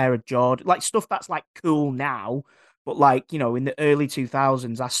 probably a pair of Jordan, like stuff that's like cool now, but like, in the early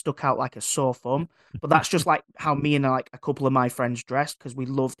 2000s, I stuck out like a sore thumb. But that's just like how me and like a couple of my friends dressed, because we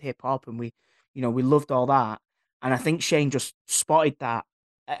loved hip hop, and we loved all that. And I think Shane just spotted that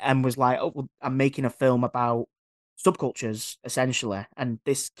and was like, oh, well, I'm making a film about subcultures essentially, and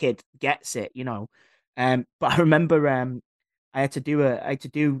this kid gets it. But I remember I had to do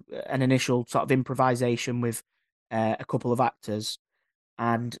an initial sort of improvisation with a couple of actors,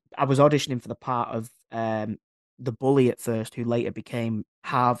 and I was auditioning for the part of the bully at first, who later became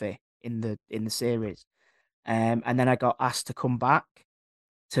Harvey in the series. And then I got asked to come back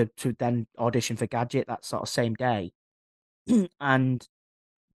to then audition for Gadget that sort of same day. And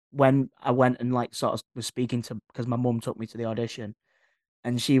when I went and like sort of was speaking to, because my mum took me to the audition,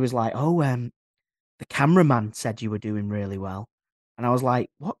 and she was like, "Oh, the cameraman said you were doing really well," and I was like,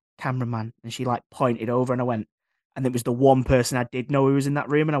 "What cameraman?" And she like pointed over, and I went, and it was the one person I did know who was in that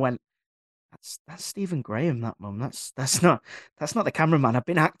room, and I went, that's Stephen Graham, that mum. That's not the cameraman. I've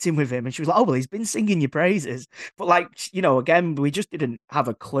been acting with him. And she was like, "Oh, well, he's been singing your praises." But like, again, we just didn't have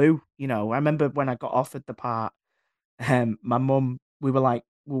a clue. I remember when I got offered the part, my mum, we were like,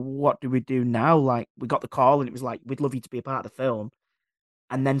 "Well, what do we do now?" Like, we got the call, and it was like, "We'd love you to be a part of the film."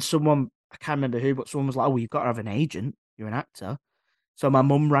 And then someone, I can't remember who, but someone was like, "Oh, well, you've got to have an agent. You're an actor." So my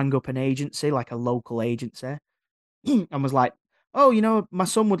mum rang up an agency, like a local agency, and was like, "Oh, my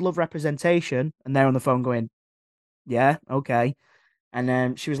son would love representation." And they're on the phone going, "Yeah, okay." And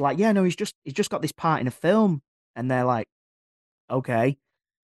then she was like, "Yeah, no, he's just got this part in a film." And they're like, "Okay."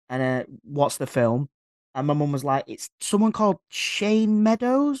 And what's the film? And my mum was like, "It's someone called Shane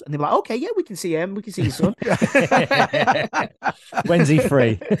Meadows." And they were like, "Okay, yeah, we can see him. We can see your son." When's he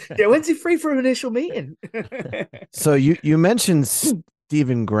free? Yeah, when's he free for an initial meeting? So you mentioned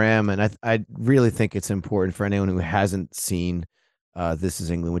Stephen Graham, and I really think it's important for anyone who hasn't seen This Is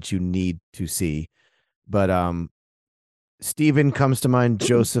England, which you need to see. But Stephen comes to mind,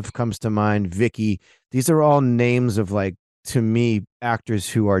 Joseph comes to mind, Vicky. These are all names of, like, to me, actors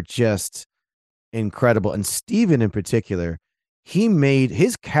who are just incredible. And Stephen in particular, he made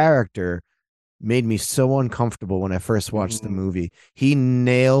his character made me so uncomfortable when I first watched the movie. He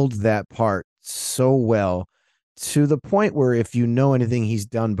nailed that part so well, to the point where if you know anything he's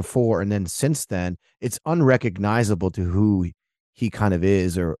done before and then since then, it's unrecognizable to who he kind of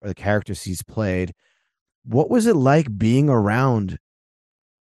is, or the characters he's played. what was it like being around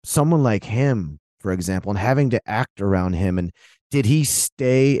someone like him, for example, and having to act around him? And did he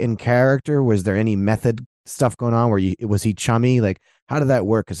stay in character? Was there any method stuff going on where was he chummy? Like, how did that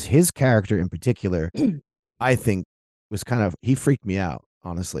work? Because his character in particular, I think, was kind of, he freaked me out,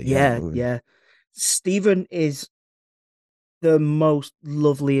 honestly, in that Yeah, movie. yeah. Stephen is the most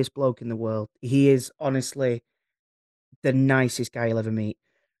loveliest bloke in the world. He is honestly the nicest guy you'll ever meet.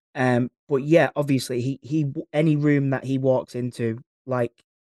 But yeah, obviously he any room that he walks into, like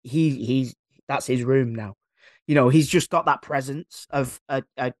he's that's his room now. He's just got that presence of an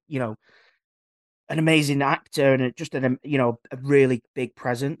amazing actor and just a really big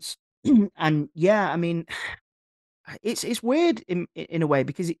presence. And yeah, I mean, it's weird in a way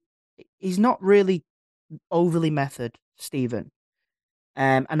because he's not really overly method, Stephen.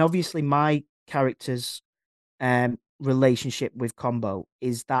 And obviously my character's relationship with Combo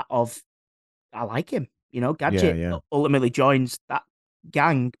is that of I like him. Yeah, Gadget yeah. ultimately joins that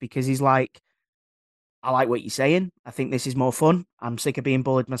gang because he's like, I like what you're saying. I think this is more fun. I'm sick of being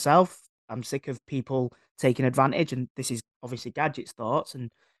bullied myself. I'm sick of people taking advantage. And this is obviously Gadget's thoughts.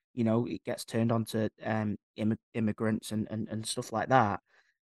 And, it gets turned on to immigrants and stuff like that.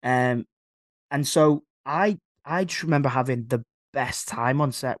 Um, and so I just remember having the best time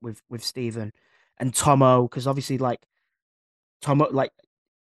on set with Stephen and Tomo, because obviously Tomo, like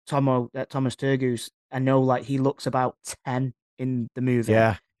Thomas Turgoose, I know like he looks about 10 in the movie,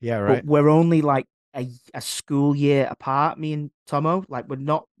 Yeah, yeah, but right. we're only like a school year apart, me and Tomo. Like we're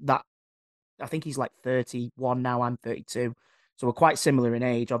not that I think he's like 31 now, I'm 32. So we're quite similar in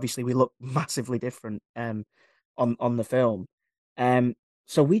age. Obviously, we look massively different on the film. Um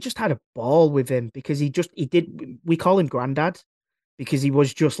so we just had a ball with him because he did we call him Grandad because he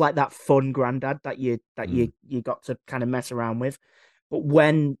was just like that fun granddad that you Mm. you got to kind of mess around with. But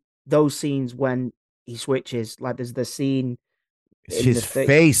when those scenes when he switches, like there's the scene It's in the his third,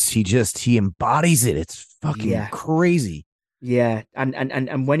 face. He embodies it. It's fucking yeah, crazy. yeah,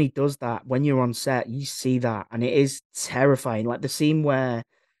 and when he does that, when you're on set, you see that, and it is terrifying. Like the scene where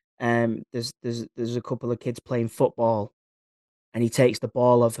there's a couple of kids playing football, and he takes the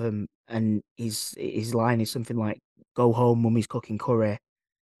ball of him, and his line is something like, "Go home, mummy's cooking curry."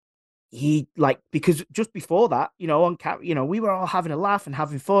 He like because just before that, on cap, we were all having a laugh and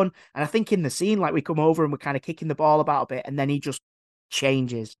having fun, and I think in the scene, like we come over and we're kind of kicking the ball about a bit, and then he just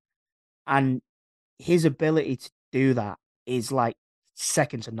changes, and his ability to do that is like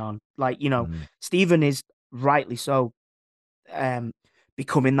second to none. Like Mm. Stephen is rightly so, um,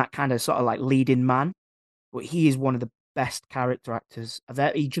 becoming that kind of sort of like leading man, but he is one of the best character actors I've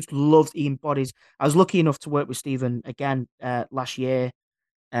ever. He just loves. He embodies. I was lucky enough to work with Stephen again last year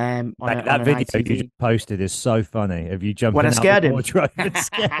on Mate, a on that an video you ITV just posted is so funny of you when I jumping out the scared him. wardrobe and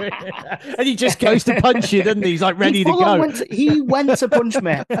scaring and he just goes to punch you, doesn't he? He's like He ready to full on go. went to punch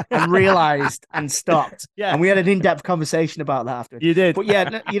me and realized and stopped. Yeah, And we had an in-depth conversation about that afterwards. you did. But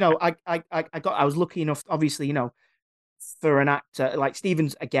yeah, I was lucky enough, obviously, for an actor like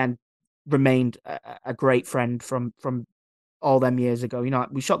Stevens again remained a great friend from all them years ago.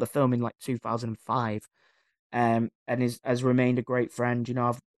 We shot the film in like 2005, and has remained a great friend.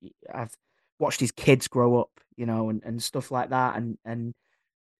 I've watched his kids grow up, and stuff like that, and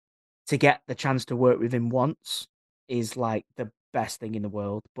to get the chance to work with him once is like the best thing in the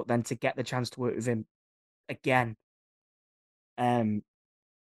world. But then to get the chance to work with him again, um,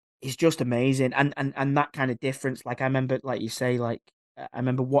 is just amazing. And that kind of difference, like I remember, like you say, like I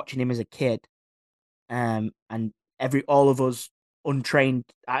remember watching him as a kid, and all of us untrained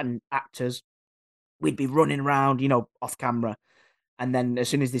and actors, we'd be running around, off camera, and then as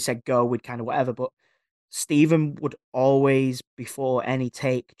soon as they said go, we'd kind of whatever. But Stephen would always, before any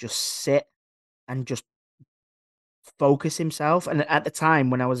take, just sit and just focus himself. And at the time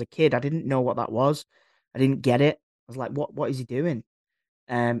when I was a kid, I didn't know what that was. I didn't get it. I was like, what is he doing?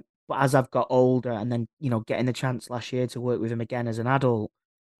 But as I've got older and then, getting the chance last year to work with him again as an adult,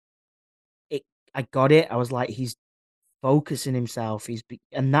 it I got it. I was like, he's focusing himself.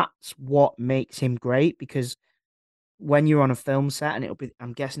 And that's what makes him great because when you're on a film set and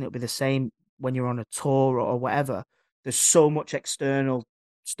I'm guessing it'll be the same when you're on a tour or whatever, there's so much external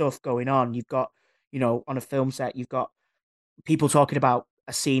stuff going on. You've got, on a film set, you've got people talking about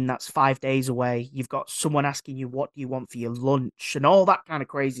a scene that's 5 days away. You've got someone asking you, what do you want for your lunch and all that kind of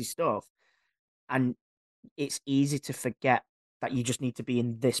crazy stuff. And it's easy to forget that you just need to be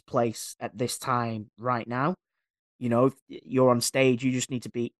in this place at this time right now. If you're on stage, you just need to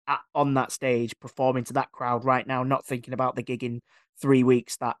be on that stage performing to that crowd right now, not thinking about the gig in 3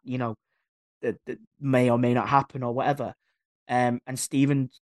 weeks that, that may or may not happen or whatever. And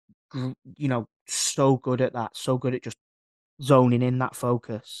Stephen so good at that, so good at just zoning in that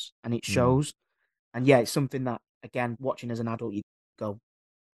focus, and it Mm. shows. And yeah, it's something that again, watching as an adult, you go,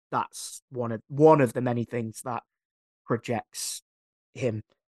 that's one of the many things that projects him.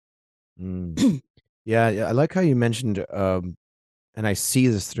 Mm. Yeah, yeah, I like how you mentioned, and I see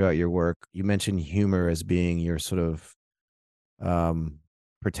this throughout your work. You mentioned humor as being your sort of um,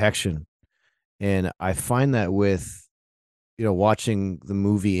 protection, and I find that with watching the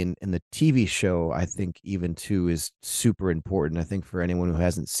movie and the TV show, I think even too is super important. I think for anyone who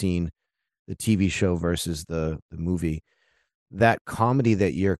hasn't seen the TV show versus the movie, that comedy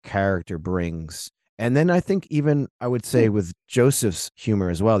that your character brings. And then I think even I would say with Joseph's humor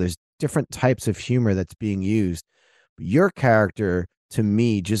as well, there's different types of humor that's being used. Your character to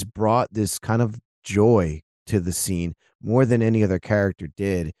me just brought this kind of joy to the scene more than any other character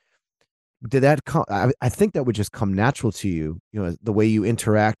did. Did that come? I think that would just come natural to you, the way you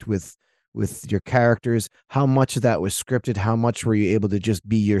interact with your characters. How much of that was scripted? How much were you able to just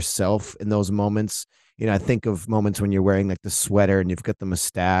be yourself in those moments? I think of moments when you're wearing like the sweater and you've got the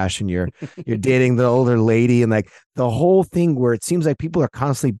mustache and you're dating the older lady, and like the whole thing where it seems like people are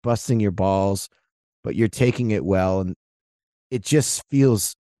constantly busting your balls, but you're taking it well, and it just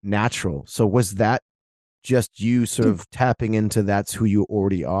feels natural. So was that just you sort of tapping into that's who you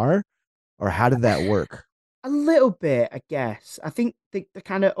already are, or how did that work? A little bit, I guess. I think the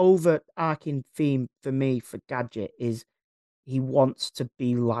kind of overarching theme for me for Gadget is he wants to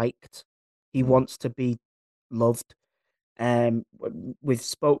be liked. He Mm. wants to be loved.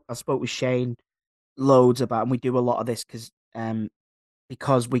 I spoke with Shane loads about, and we do a lot of this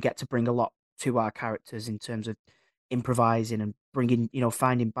because we get to bring a lot to our characters in terms of improvising and bringing,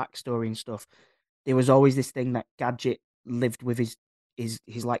 finding backstory and stuff. There was always this thing that Gadget lived with his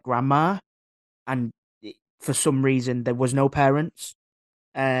like grandma, and for some reason there was no parents,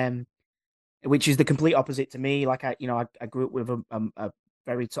 um, which is the complete opposite to me. Like I grew up with a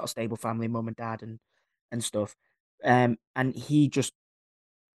very sort of stable family, mum and dad, and stuff, and he just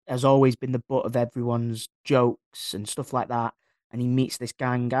has always been the butt of everyone's jokes and stuff like that. And he meets this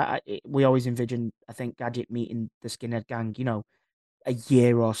gang. We always envision, I think, Gadget meeting the Skinhead gang, a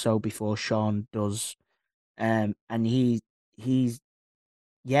year or so before Sean does. And he's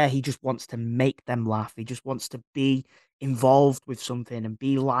yeah, he just wants to make them laugh. He just wants to be involved with something and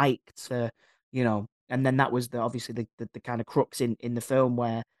be liked. And then that was obviously the kind of crux in the film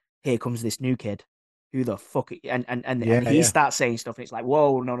where here comes this new kid. Who the fuck? And Yeah, he yeah, starts saying stuff. And it's like,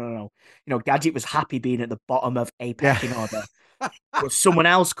 whoa, no, no, no. Gadget was happy being at the bottom of a yeah, pecking order, but someone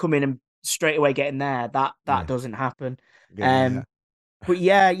else coming and straight away getting there. That yeah, doesn't happen. yeah. Um, but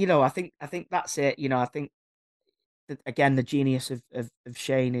yeah, I think that's it. I think again, the genius of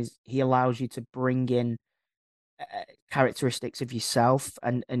Shane is he allows you to bring in characteristics of yourself,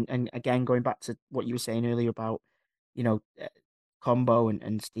 and again, going back to what you were saying earlier about you know uh, Combo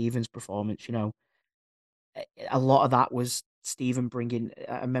and Steven's performance. A lot of that was Steven bringing.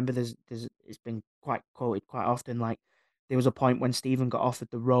 I remember there's it's been quite quoted quite often. Like there was a point when Steven got offered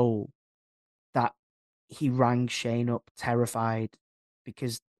the role that he rang Shane up terrified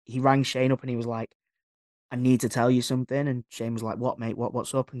because he rang Shane up and he was like, I need to tell you something. And Shane was like, what, mate?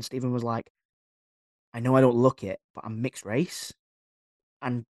 What's up? And Stephen was like, I know I don't look it, but I'm mixed race.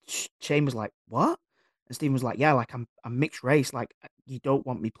 And Shane was like, what? And Stephen was like, yeah, like I'm mixed race. Like you don't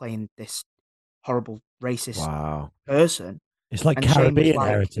want me playing this horrible racist Wow. person. It's like And Shane was Caribbean like,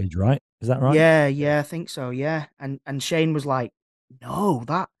 heritage, right? Is that right? yeah, Yeah. yeah, I think so, yeah. And Shane was like, no,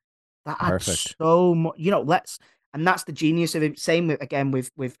 that adds Perfect. so much, let's and that's the genius of him. Same again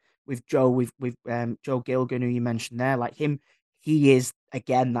with Joe, with Joe Gilgan, who you mentioned there, like him, he is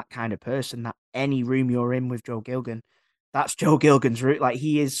again that kind of person that any room you're in with Joe Gilgan, that's Joe Gilgan's route. Like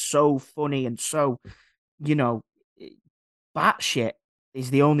he is so funny and so, you know, batshit is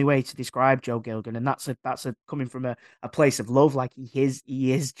the only way to describe Joe Gilgan. And that's a coming from a place of love. Like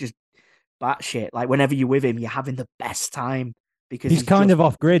he is just batshit. Like whenever you're with him, you're having the best time because He's he's kind just of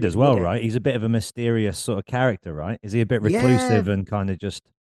off grid as completely with well, it. right? He's a bit of a mysterious sort of character, right? Is he a bit Yeah, reclusive and kind of just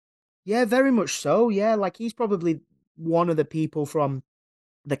yeah, very much so. Yeah, like he's probably one of the people from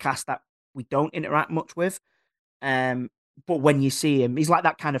the cast that we don't interact much with. Um, but when you see him, he's like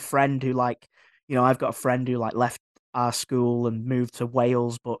that kind of friend who, like, I've got a friend who like left our school and moved to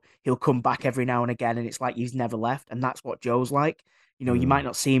Wales, but he'll come back every now and again, and it's like he's never left. And that's what Joe's like. You might Mm.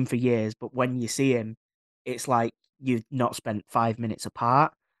 not see him for years, but when you see him, it's like you've not spent 5 minutes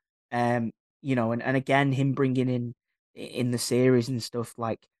apart. Um, and again, him bringing in the series and stuff,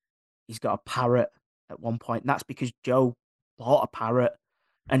 like he's got a parrot at one point, and that's because Joe bought a parrot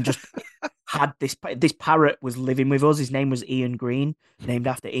and just had this parrot was living with us. His name was Ian Green, named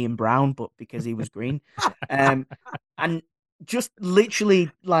after Ian Brown, but because he was green. Um, and just literally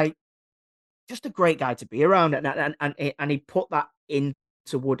like just a great guy to be around, and he put that into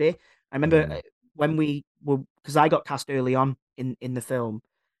Woody. I remember Mm, when we were because I got cast early on in the film,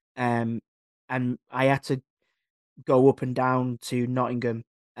 um, and I had to go up and down to Nottingham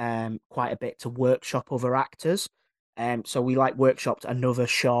quite a bit to workshop other actors. So we like workshopped another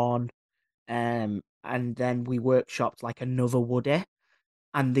Sean, and then we workshopped like another Woody,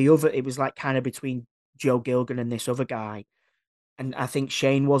 and the other it was like kind of between Joe Gilgan and this other guy. And I think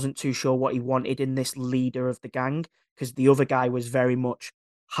Shane wasn't too sure what he wanted in this leader of the gang because the other guy was very much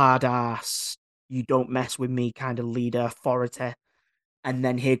hard ass, you don't mess with me kind of leader, authority. And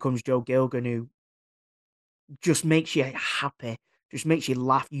then here comes Joe Gilgan, who just makes you happy, just makes you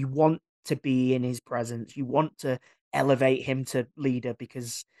laugh. You want to be in his presence. You want to elevate him to leader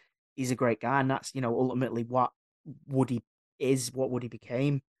because he's a great guy, and that's ultimately what Woody is, what Woody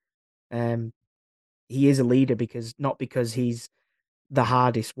became. Um, he is a leader because not because he's the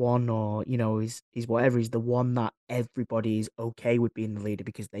hardest one or he's whatever. He's the one that everybody is okay with being the leader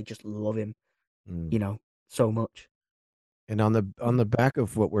because they just love him, mm. you know, so much. And on the back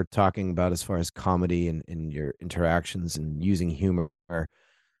of what we're talking about as far as comedy and your interactions and using humor, the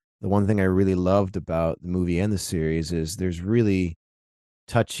one thing I really loved about the movie and the series is there's really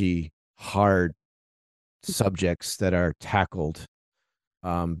touchy, hard subjects that are tackled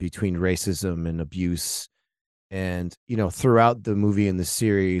between racism and abuse. And, throughout the movie and the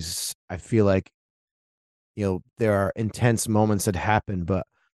series, I feel like, there are intense moments that happen, but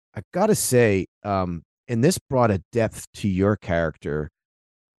I gotta say, and this brought a depth to your character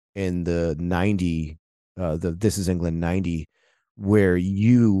in the 90, the This Is England 90, where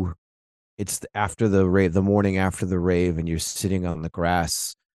after the rave, the morning after the rave, and you're sitting on the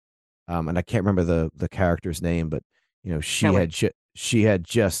grass. And I can't remember the character's name, but Kelly. she had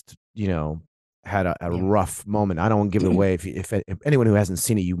just had a Yeah. rough moment. I don't want to give it away. If anyone who hasn't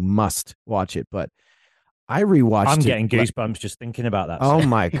seen it, you must watch it. But I I'm rewatched it. getting goosebumps just thinking about that Oh scene.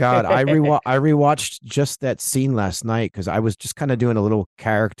 my god, I rewatched just that scene last night because I was just kind of doing a little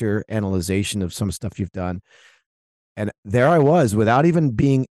character analyzation of some stuff you've done. And there I was, without even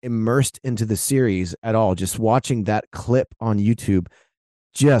being immersed into the series at all, just watching that clip on YouTube,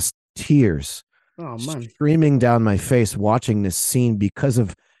 just tears Oh man. streaming down my face watching this scene because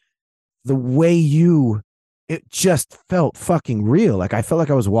of the way it just felt fucking real. Like I felt like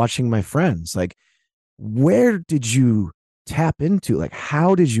I was watching my friends. Like, where did you tap into? Like,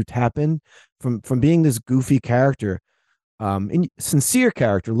 how did you tap in from being this goofy character, and sincere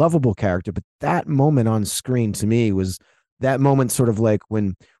character, lovable character, but that moment on screen to me was that moment sort of like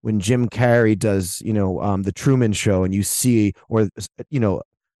when Jim Carrey does the Truman Show, and you see, or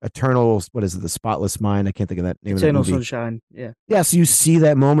Eternal, what is it, the Spotless Mind, I can't think of that name of the Eternal movie. Sunshine. Yeah. Yeah, so you see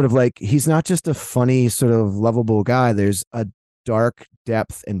that moment of like he's not just a funny sort of lovable guy, there's a dark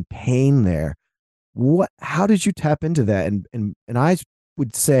depth and pain there. How did you tap into that? And I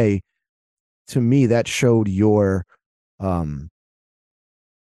would say, to me, that showed um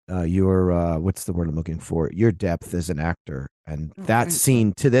your what's the word I'm looking for, your depth as an actor. And Oh, that thanks, man.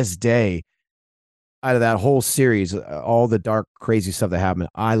 scene to this day, out of that whole series, all the dark crazy stuff that happened,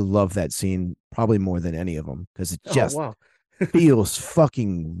 I love that scene probably more than any of them because it Oh just wow. feels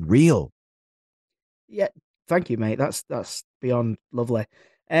fucking real. Yeah, thank you, mate. That's beyond lovely.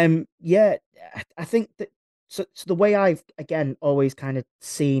 Yeah, I think that so the way I've again always kind of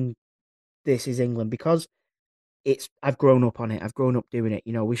seen This Is England because I've grown up on it. I've grown up doing it.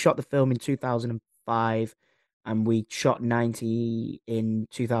 We shot the film in 2005 and we shot 90 in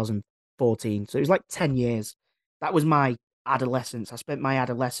 2014. So it was like 10 years. That was my adolescence. I spent my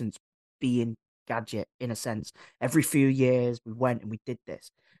adolescence being Gadget in a sense. Every few years we went and we did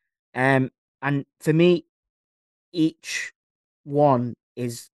this. Um, and for me, each one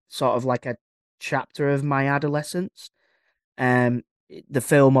is sort of like a chapter of my adolescence. Um, the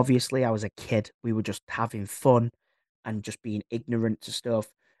film, obviously, I was a kid. We were just having fun and just being ignorant to stuff.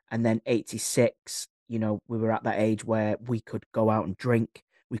 And then 86, we were at that age where we could go out and drink,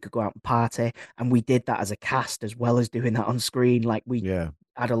 we could go out and party. And we did that as a cast as well as doing that on screen. Like we Yeah.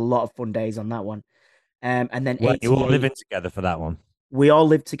 had a lot of fun days on that one. And then Were you all 88, living together for that one? we all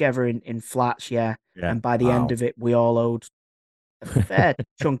lived together in flats, yeah. Yeah. And by the end Wow. of it, we all owed a fair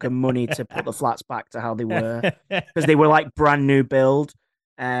chunk of money to put the flats back to how they were because they were like brand new build.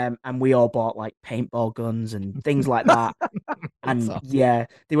 And we all bought like paintball guns and things like that. That's And awesome. yeah,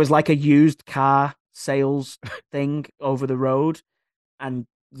 there was like a used car sales thing over the road. And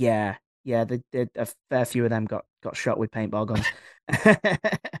yeah, yeah, a fair few of them got shot with paintball guns.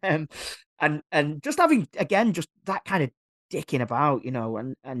 um, and just having again just that kind of dicking about,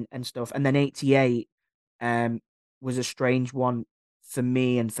 and stuff. And then 88 um was a strange one for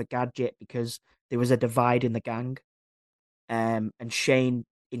me and for Gadget because there was a divide in the gang. And Shane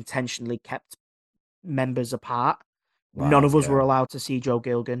intentionally kept members apart. None Wow. of us were Yeah. allowed to see Joe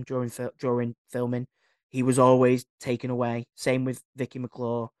Gilgan during filming. He was always taken away. Same with Vicky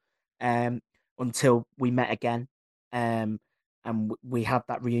McClure, um, until we met again, um, and we had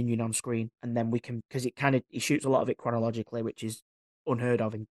that reunion on screen, and then we can because he shoots a lot of it chronologically, which is unheard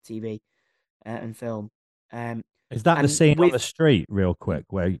of in TV and film. Um, Is that the and scene on the with street, real quick,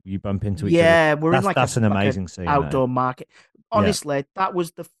 where you bump into each other? Yeah, we're in That's an like a amazing scene, though. outdoor market. Yeah. Honestly, that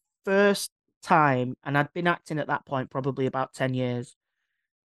was the first time, and I'd been acting at that point probably about 10 years.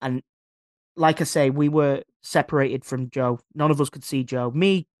 And like I say, we were separated from Joe. None of us could see Joe.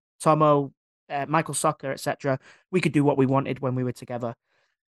 Me, Tomo, Michael Soccer, etc. We could do what we wanted when we were together.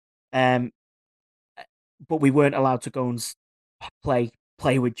 Um, but we weren't allowed to go and play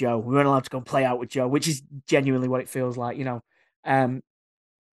with Joe. We weren't allowed to go and play out with Joe, which is genuinely what it feels like. Um,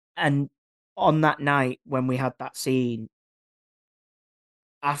 and on that night when we had that scene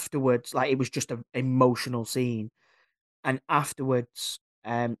afterwards, like it was just an emotional scene. And afterwards,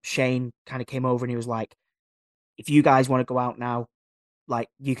 Shane kind of came over and he was like, if you guys want to go out now, like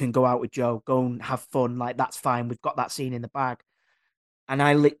you can go out with Joe, go and have fun. Like that's fine. We've got that scene in the bag. And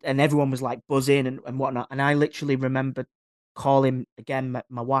everyone was like buzzing and whatnot. And I literally remember calling again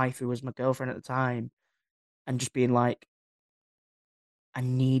my wife, who was my girlfriend at the time, and just being like, I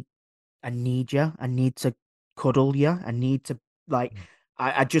need I need you. I need to cuddle you. I need to like.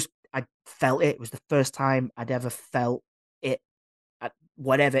 I felt it. It was the first time I'd ever felt it.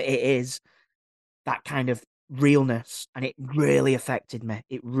 Whatever it is, that kind of realness, and it really affected me.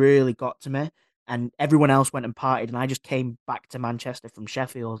 It really got to me. And everyone else went and partied, and I just came back to Manchester from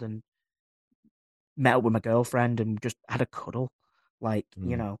Sheffield and met up with my girlfriend and just had a cuddle, like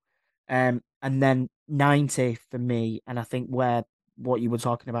Mm. And then 90 for me, and I think where what you were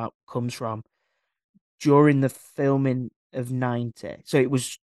talking about comes from during the filming of 90. So it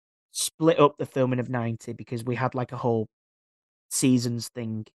was split up the filming of 90 because we had like a whole seasons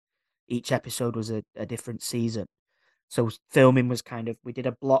thing. Each episode was a different season. So filming was we did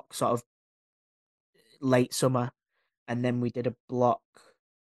a block sort of late summer, and then we did a block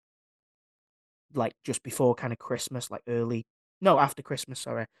like just before kind of Christmas, like no, after Christmas,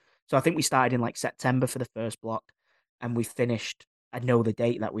 sorry. So I think we started in like September for the first block, and we finished. I know the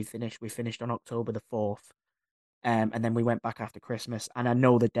date that we finished. We finished on October the 4th. And then we went back after Christmas. And I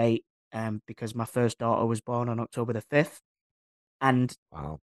know the date because my first daughter was born on October the 5th. And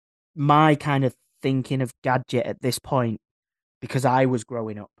Wow. my kind of thinking of Gadget at this point, because I was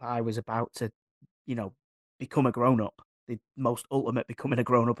growing up, I was about to, you know, become a grown up. The most ultimate becoming a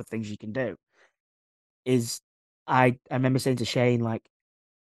grown up of things you can do is I remember saying to Shane, like,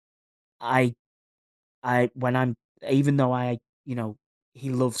 I, when I'm, even though he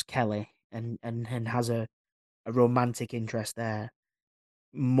loves Kelly and has a romantic interest there,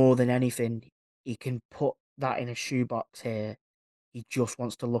 more than anything, he can put that in a shoebox here. He just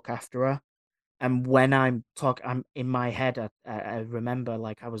wants to look after her. And when I'm in my head, I remember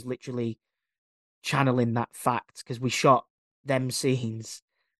like I was literally channeling that fact because we shot them scenes,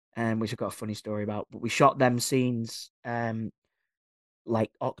 which I've got a funny story about, but we shot them scenes,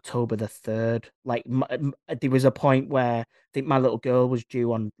 like October the 3rd. Like there was a point where I think my little girl was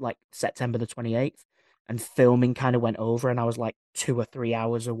due on like September the 28th, and filming kind of went over, and I was like 2 or 3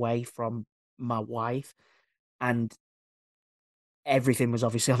 hours away from my wife, and everything was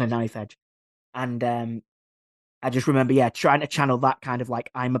obviously on a knife edge. And I just remember, yeah, trying to channel that kind of like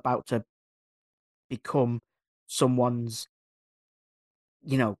I'm about to become someone's,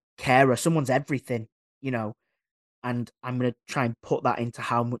 carer, someone's everything, you know, and I'm gonna try and put that into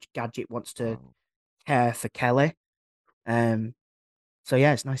how much Gadget wants to Wow. care for Kelly. Um, so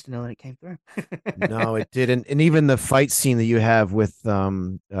yeah, it's nice to know that it came through. No, it didn't. And even the fight scene that you have with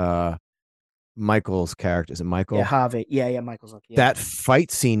Michael's character, is it Yeah, Michael? Harvey. Yeah, Michael's like, yeah. That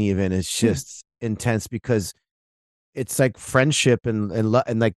fight scene even is just intense because it's like friendship and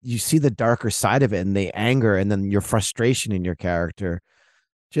like you see the darker side of it and the anger and then your frustration in your character.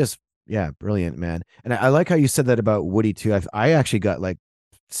 Just yeah, brilliant, man. And I like how you said that about Woody too. I actually got like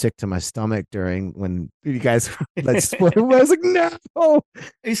sick to my stomach during when you guys let's spoil. I was like, no.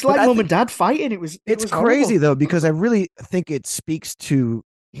 It's But like I mum think and dad fighting. It it's was crazy horrible. though, because I really think it speaks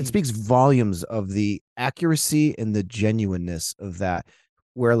volumes of the accuracy and the genuineness of that.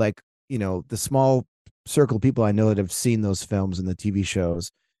 Where like, the small circle of people I know that have seen those films and the TV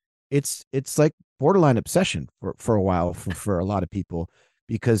shows, it's like borderline obsession for a while for a lot of people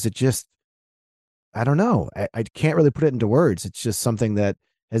because it just I don't know. I can't really put it into words. It's just something that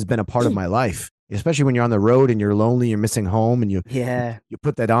has been a part of my life, especially when you're on the road and you're lonely, you're missing home, and Yeah, you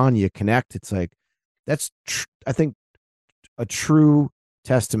put that on, you connect. It's like I think a true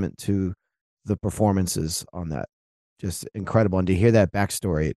testament to the performances on that. Just incredible. And to hear that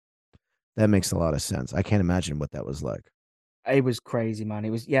backstory, that makes a lot of sense. I can't imagine what that was like. it was crazy, man.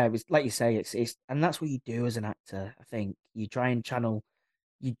 It was like you say, it's and that's what you do as an actor. I think you try and channel.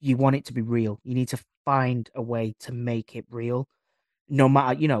 You want it to be real. You need to find a way to make it real. No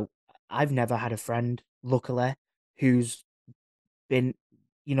matter, I've never had a friend, luckily, who's been,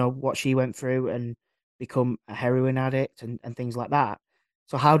 what she went through and become a heroin addict and things like that.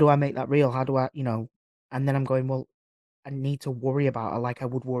 So how do I make that real? How do I, and then I'm going, well, I need to worry about her like I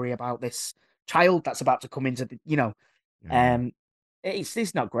would worry about this child that's about to come into Yeah. um,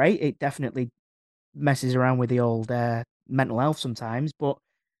 it's not great. It definitely messes around with the old mental health sometimes, but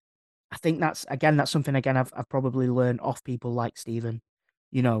I think that's something again I've probably learned off people like Stephen.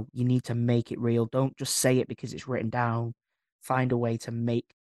 You need to make it real. Don't just say it because it's written down. Find a way to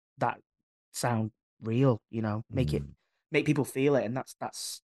make that sound real, Mm. make people feel it. And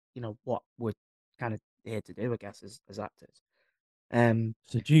that's what we're kind of here to do, I guess, as actors.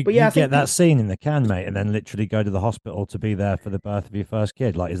 So do you, But you yeah, I get think that scene in the can, mate, and then literally go to the hospital to be there for the birth of your first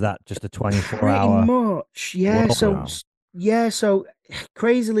kid? Like, is that just a 24 pretty hour much, yeah. So whirlwind? yeah, so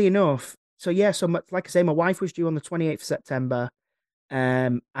crazily enough, so yeah, so like I say, my wife was due on the 28th of September.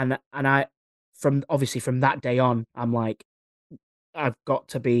 And I from obviously from that day on, I'm like, I've got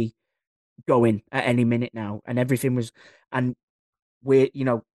to be going at any minute now. And everything was, and we're,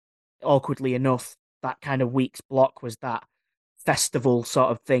 awkwardly enough, that kind of week's block was that festival sort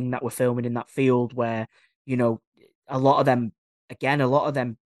of thing that we're filming in that field where, you know, a lot of them, again, a lot of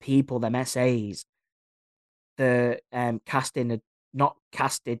them people, them SAs, the casting had not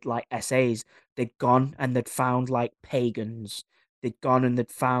casted like SAs. They'd gone and they'd found like pagans. They'd gone and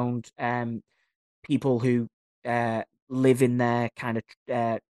they'd found people who live in their kind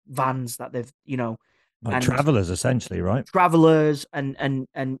of vans that they've Like and travelers, essentially, right? travelers and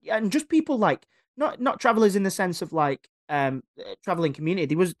just people like not travelers in the sense of like traveling community.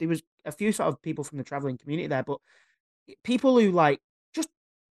 There was a few sort of people from the traveling community there, but people who like just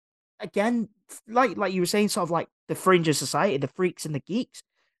again like you were saying, sort of like the fringe of society, the freaks and the geeks,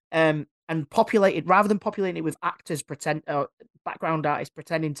 and populated rather than populating it with actors background artists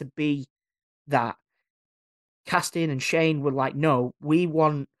pretending to be that. Casting and Shane were like, no, we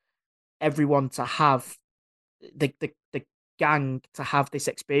want everyone to have the gang to have this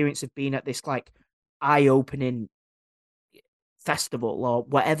experience of being at this like eye opening festival or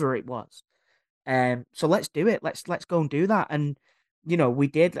whatever it was. So let's do it. Let's go and do that. And we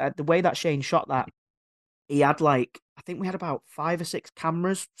did. The way that Shane shot that, he had like I think we had about 5 or 6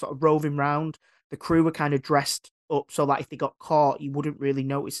 cameras sort of roving round. The crew were kind of dressed up so that if they got caught, you wouldn't really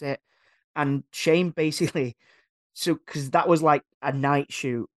notice it. And Shane basically, so because that was like a night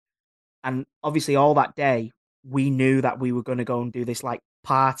shoot, and obviously all that day we knew that we were going to go and do this like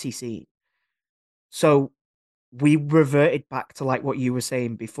party scene. So we reverted back to like what you were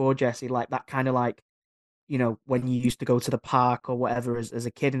saying before, Jesse, like that kind of like, when you used to go to the park or whatever as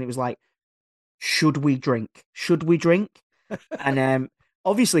a kid, and it was like, should we drink? Should we drink? And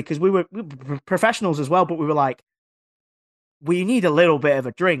obviously, because we were professionals as well, but we were like, we need a little bit of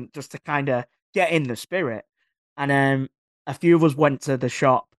a drink just to kind of get in the spirit. And a few of us went to the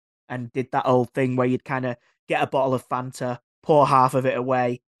shop and did that old thing where you'd kind of get a bottle of Fanta, pour half of it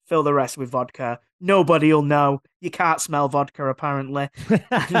away, fill the rest with vodka. Nobody'll know. You can't smell vodka apparently.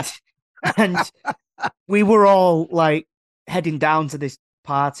 And and we were all like heading down to this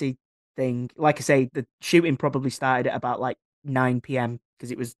party thing. Like I say, the shooting probably started at about like 9 p.m. because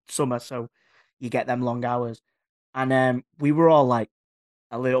it was summer, so you get them long hours. And we were all like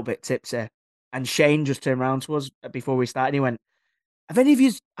a little bit tipsy. And Shane just turned around to us before we started. And he went, "Have any of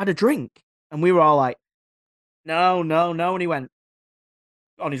you had a drink?" And we were all like, "No, no, no." And he went,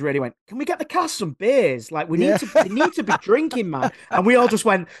 on his radio, went, "Can we get the cast some beers? Like Yeah. they need to be drinking, man." And we all just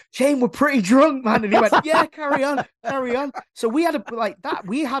went, "Shane, we're pretty drunk, man." And he went, "Yeah, carry on, carry on." So we had a like that.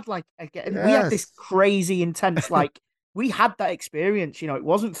 We had like again, we had this Yes. crazy intense like we had that experience. It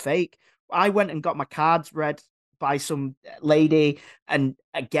wasn't fake. I went and got my cards read by some lady, and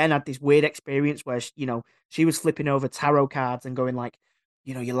again had this weird experience where she was flipping over tarot cards and going like,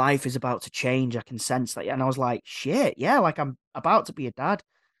 your life is about to change. I can sense that. And I was like, shit, yeah, like I'm about to be a dad.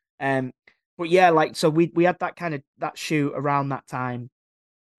 Um, but yeah, like so we had that kind of that shoot around that time,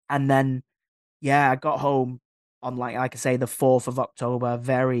 and then yeah, I got home on like I say the 4th of October,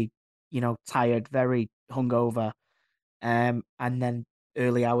 very tired, very hungover, and then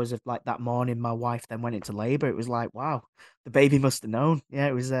early hours of like that morning, my wife then went into labor. It was like, wow, the baby must have known. Yeah,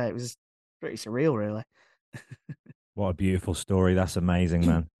 it was pretty surreal, really. What a beautiful story. That's amazing,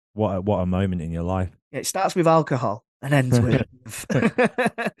 man. What a moment in your life. It starts with alcohol and ends with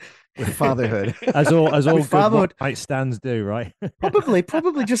With fatherhood. As all with good one fatherhood. night stands do, right?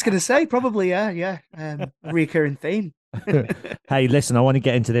 Probably just gonna say, probably, yeah. Recurring theme. Hey, listen, I want to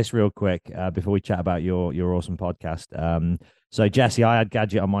get into this real quick before we chat about your awesome podcast. So Jesse, I had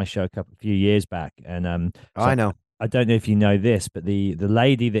Gadget on my show a few years back, and Oh, so I know. I don't know if you know this, but the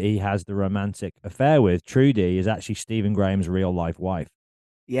lady that he has the romantic affair with, Trudy, is actually Stephen Graham's real life wife.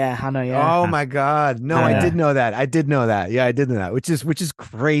 Yeah, Hannah, yeah. Oh my God. No, I did Yeah. know that. I did know that. Yeah, I did know that, which is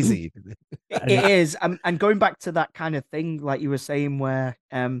crazy. And It is. And going back to that kind of thing, like you were saying, where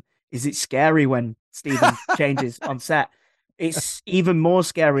is it scary when Stephen changes on set? It's even more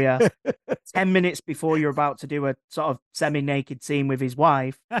scarier 10 minutes before you're about to do a sort of semi-naked scene with his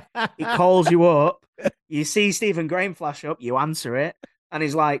wife. It calls you up, you see Stephen Graham flash up, you answer it, and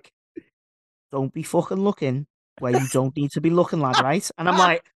he's like, don't be fucking looking where you don't need to be looking, lad, right? And I'm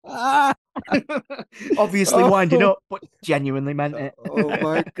like, obviously winding Oh, up, but genuinely meant it. oh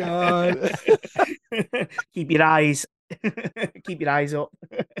my God. Keep your eyes, keep your eyes up.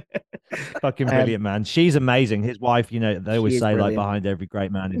 fucking Um, brilliant, man. She's amazing. His wife, they she always is say like brilliant. behind every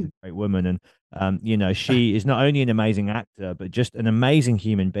great man is a great woman, and she is not only an amazing actor but just an amazing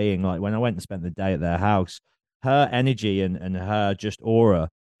human being. Like when I went and spent the day at their house, her energy and her just aura.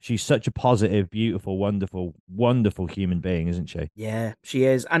 She's such a positive, beautiful, wonderful, wonderful human being, isn't she? Yeah, she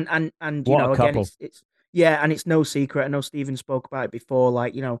is, and What a again, couple. it's yeah, and it's no secret. I know Stephen spoke about it before.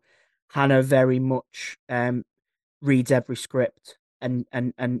 Like Hannah very much reads every script and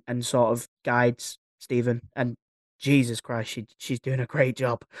sort of guides Stephen. And Jesus Christ, she's doing a great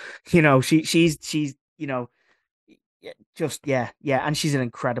job. She's just yeah, and she's an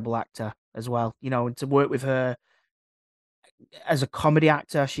incredible actor as well. And to work with her as a comedy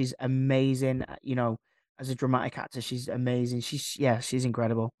actor, she's amazing. As a dramatic actor, she's amazing. She's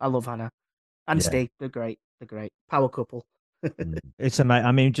incredible. I love Hannah and Yeah. Steve. They're great. They're great. Power couple. It's amazing.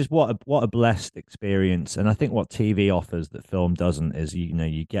 I mean, just what a blessed experience. And I think what TV offers that film doesn't is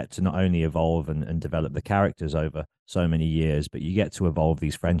you get to not only evolve and develop the characters over so many years, but you get to evolve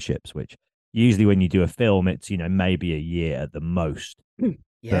these friendships, which usually when you do a film, it's maybe a year at the most. But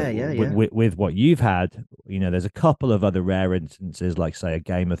Yeah. with what you've had, there's a couple of other rare instances, like say a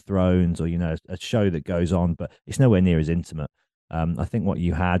Game of Thrones or a show that goes on, but it's nowhere near as intimate. I think what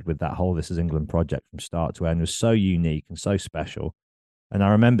you had with that whole This Is England project from start to end was so unique and so special. And I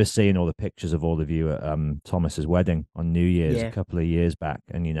remember seeing all the pictures of all of you at Thomas's wedding on New Year's a Yeah. couple of years back,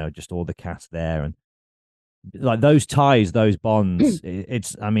 and just all the cast there, and like those ties, those bonds.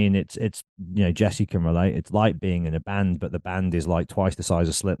 It's Jesse can relate. It's like being in a band, but the band is like twice the size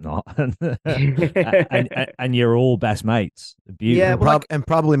of Slipknot, and you're all best mates. Yeah, Beautiful. well, like And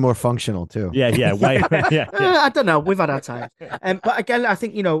probably more functional too. Yeah, way, yeah. I don't know. We've had our times, but again, I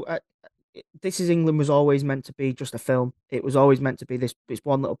think This Is England was always meant to be just a film. It was always meant to be this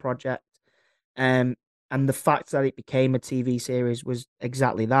one little project, um, and the fact that it became a TV series was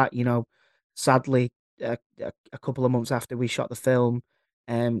exactly that. Sadly, a couple of months after we shot the film,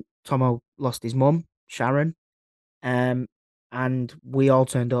 Tomo lost his mum, Sharon, um, and we all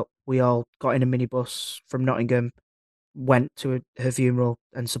turned up. We all got in a minibus from Nottingham, went to her funeral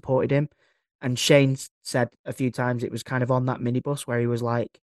and supported him. And Shane said a few times it was kind of on that minibus where he was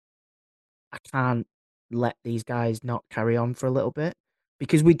like, I can't let these guys not carry on for a little bit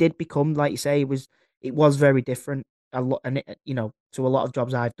because we did become, like you say, it was very different. A lot, and to a lot of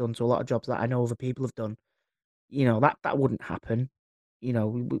jobs I've done, to a lot of jobs that I know other people have done, that wouldn't happen.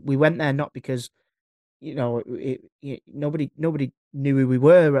 We went there not because nobody knew who we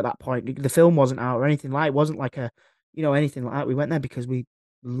were at that point. The film wasn't out or anything like. It wasn't like anything like that. We went there because we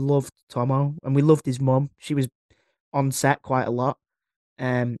loved Tomo and we loved his mum. She was on set quite a lot,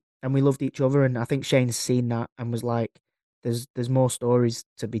 and we loved each other. And I think Shane's seen that and was like, "There's more stories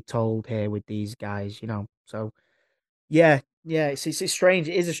to be told here with these guys." So yeah. It's strange.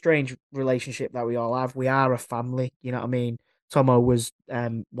 It is a strange relationship that we all have. We are a family. You know what I mean? Tomo was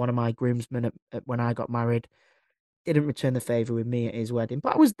one of my groomsmen when I got married. Didn't return the favor with me at his wedding,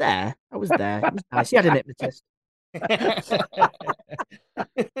 but I was there. I was there. It was nice. He had an hypnotist.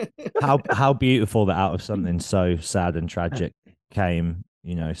 How beautiful that out of something so sad and tragic came,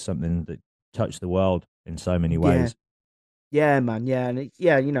 something that touched the world in so many Yeah, ways. yeah, man, yeah, and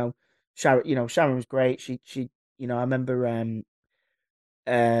Sharon, Sharon was great. She, I remember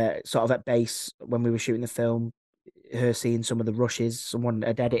sort of at base when we were shooting the film, her seeing some of the rushes. Someone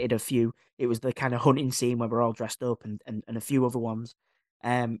had edited a few. It was the kind of hunting scene where we're all dressed up and a few other ones.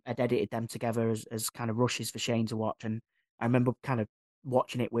 had edited them together as kind of rushes for Shane to watch, and I remember kind of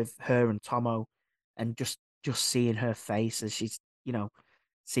watching it with her and Tomo, and just seeing her face as she's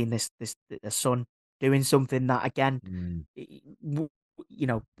seeing this the son doing something that again, Mm.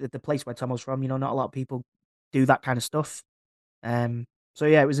 the place where Tomo's from, not a lot of people do that kind of stuff. So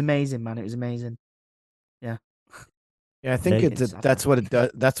yeah, it was amazing, man. It was amazing. Yeah, Yeah, I think They, it's sad, man. that's what it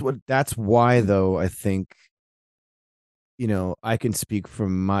does. That's why though I think I can speak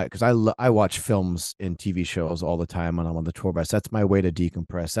from my because I watch films and TV shows all the time when I'm on the tour bus. That's my way to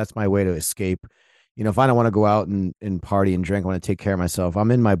decompress. That's my way to escape. If I don't want to go out and party and drink, I want to take care of myself.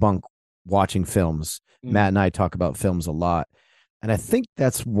 I'm in my bunk watching films. Matt Mm. and I talk about films a lot, and I think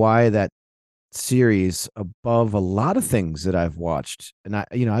that's why that series above a lot of things that I've watched. And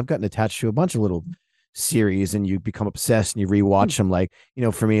I've gotten attached to a bunch of little series and you become obsessed and you rewatch them. Like,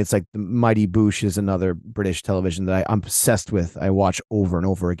 for me, it's like the Mighty Boosh is another British television that I'm obsessed with. I watch over and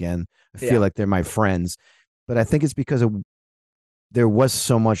over again. I feel Yeah. like they're my friends, but I think it's because there was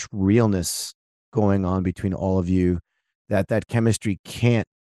so much realness going on between all of you that chemistry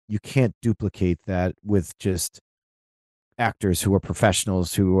you can't duplicate that with just actors who are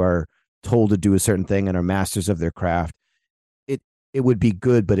professionals who are told to do a certain thing and are masters of their craft. It would be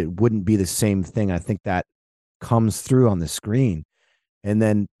good, but it wouldn't be the same thing. I think that comes through on the screen. And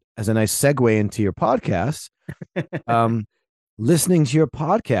then as a nice segue into your podcast, um, listening to your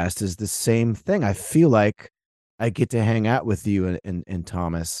podcast is the same thing. I feel like I get to hang out with you and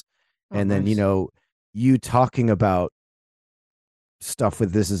Thomas. Oh, And then, nice. you talking about stuff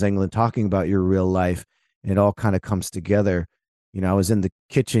with This Is England, talking about your real life, and it all kind of comes together. I was in the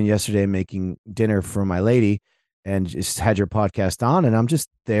kitchen yesterday making dinner for my lady and just had your podcast on, and I'm just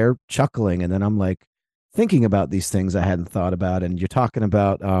there chuckling. And then I'm like thinking about these things I hadn't thought about. And you're talking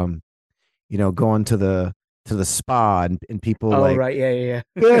about, going to the spa and people Oh, like, right. Yeah, yeah,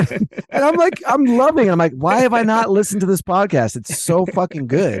 yeah. And I'm like, yeah. I'm loving it. I'm like, why have I not listened to this podcast? It's so fucking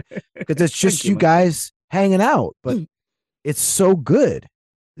good because it's Thank just you, you man. guys hanging out. But it's so good.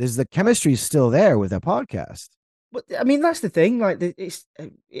 There's the Oh, chemistry is still there with that podcast. but I mean, that's the thing. Like,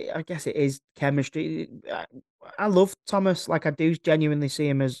 I guess it is chemistry. I love Thomas. Like, I do genuinely see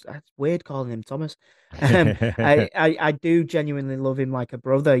him as. It's weird calling him Thomas. I do genuinely love him like a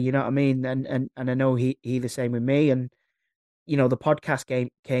brother. You know what I mean? And I know he the same with me. And the podcast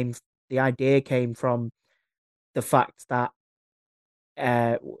the idea came from the fact that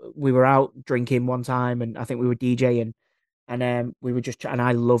we were out drinking one time, and I think we were DJing, and we were just and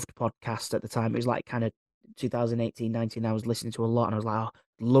I loved podcasts at the time. It was like kind of 2018, 19. I was listening to a lot, and I was like, oh,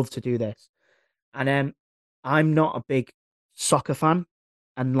 I'd love to do this. And I'm not a big soccer fan,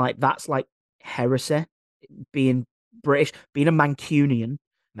 and like that's like heresy. Being British, being a Mancunian,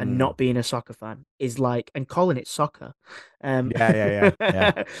 and Mm. not being a soccer fan is like, and calling it soccer. Yeah, yeah,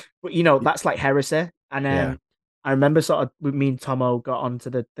 yeah, yeah, But that's like heresy. And yeah. I remember sort of with me and Tomo got onto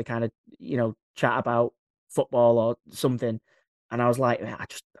the kind of chat about football or something, and I was like, I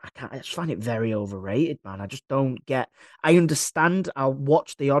just find it very overrated, man. I just don't get. I understand. I'll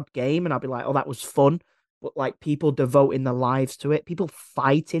watch the odd game and I'll be like, oh, that was fun, but like people devoting their lives to it, people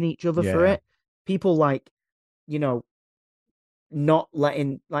fighting each other for Yeah. it, people like you know not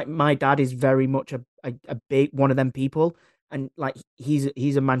letting like my dad is very much a big one of them people, and like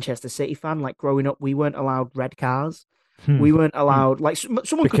he's a Manchester City fan. Like growing up, we weren't allowed red cars. Hmm. We weren't allowed like someone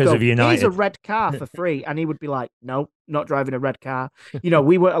could Because go, of here's a United. red car for free, and he would be like, no, not driving a red car.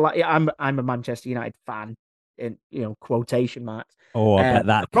 We weren't allowed. Yeah, I'm a Manchester United fan in quotation marks. Oh, I bet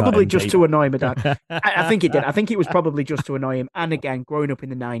that cut Probably him just deep. to annoy my dad. I think it did. I think it was probably just to annoy him. And again, growing up in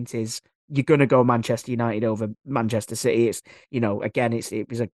the 90s, you're gonna go Manchester United over Manchester City. It's again, it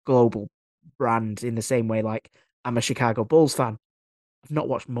was a global brand in the same way. Like I'm a Chicago Bulls fan. I've not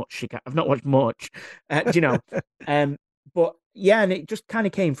watched much Chicago. I've not watched much. Do you know? Um, but yeah, and it just kind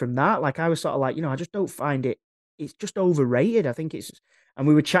of came from that. Like I was sort of like, I just don't find it. It's just overrated. I think it's. And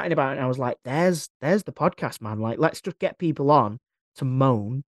we were chatting about it, and I was like, "There's the podcast, man. Like, let's just get people on to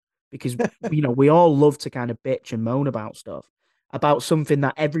moan because we all love to kind of bitch and moan about stuff, about something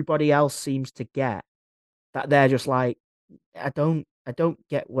that everybody else seems to get. That they're just like, I don't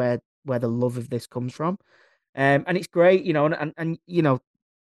get where the love of this comes from. And it's great, and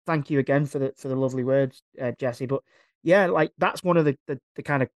thank you again for the lovely words, Jesse. But yeah, like that's one of the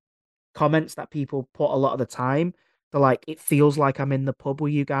kind of comments that people put a lot of the time. They're like, it feels like I'm in the pub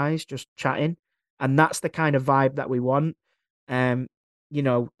with you guys just chatting, and that's the kind of vibe that we want. Um, you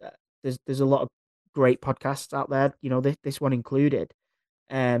know, there's a lot of great podcasts out there, this one included,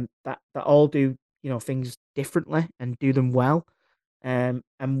 that all do things differently and do them well. And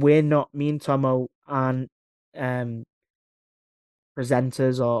we're not me and Tomo and um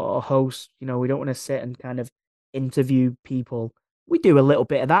presenters or hosts. We don't want to sit and kind of interview people. We do a little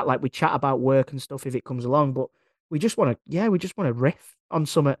bit of that, like we chat about work and stuff if it comes along, but we just want to riff on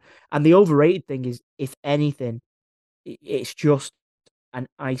something. And the overrated thing is, if anything, it's just an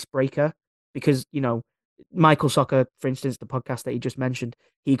icebreaker because Michael Soccer, for instance, the podcast that he just mentioned,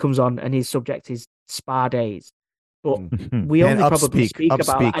 he comes on and his subject is spa days, but we And only probably upspeak, speak about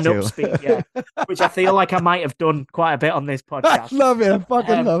upspeak and too. upspeak, yeah, which I feel like I might have done quite a bit on this I podcast. love it. I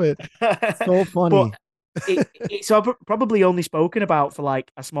fucking love it. So funny. But it's probably only spoken about for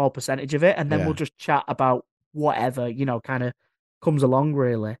like a small percentage of it, and then Yeah. we'll just chat about whatever kind of comes along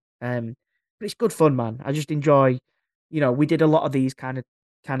really. But it's good fun, man. I just enjoy. We did a lot of these kind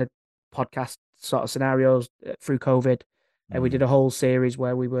of podcast sort of scenarios through COVID, and we did a whole series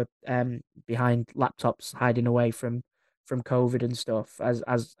where we were behind laptops hiding away from COVID and stuff, as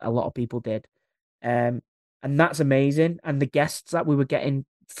a lot of people did. Um, and that's amazing. And the guests that we were getting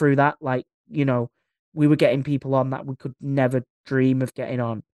through that, like, we were getting people on that we could never dream of getting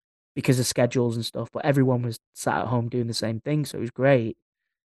on because of schedules and stuff. But everyone was sat at home doing the same thing. So it was great.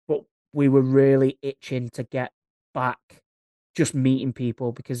 But we were really itching to get back just meeting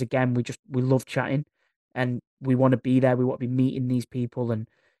people because again, we love chatting and we want to be there. We want to be meeting these people and,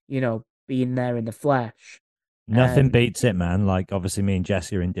 being there in the flesh. Nothing beats it, man. Like obviously, me and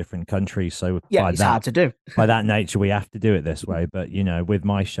Jesse are in different countries, so Yeah, it's hard to do. by that nature, we have to do it this way. But with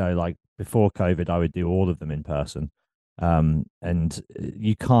my show, like before COVID, I would do all of them in person, and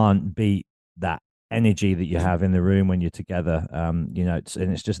you can't beat that energy that you have in the room when you're together.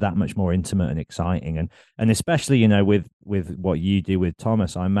 It's just that much more intimate and exciting, and especially with what you do with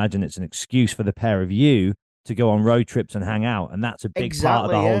Thomas, I imagine it's an excuse for the pair of you to go on road trips and hang out, and that's a big part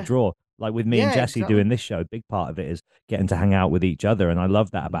of Exactly, the whole yeah. draw. Like with me and Yeah, Jesse exactly. doing this show, a big part of it is getting to hang out with each other. And I love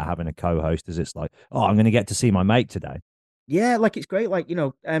that about having a co-host is it's like, oh, I'm going to get to see my mate today. Yeah, like it's great. Like,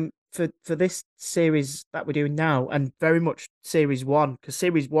 for this series that we're doing now and very much series one, because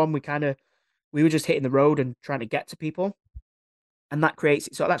series one we were just hitting the road and trying to get to people. And that creates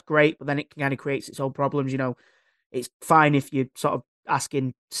it. So that's great, but then it kind of creates its own problems. It's fine if you're sort of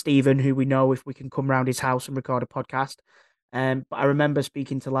asking Stephen, who we know, if we can come round his house and record a podcast. But I remember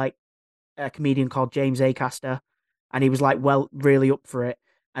speaking to like a comedian called James Acaster, and he was like, well, really up for it.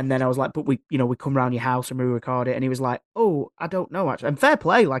 And then I was like, but we come round your house and we record it. And he was like, oh, I don't know actually. And fair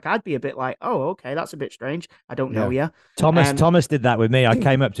play, like I'd be a bit like, oh, okay, that's a bit strange. I don't know Yeah. you. Thomas did that with me. I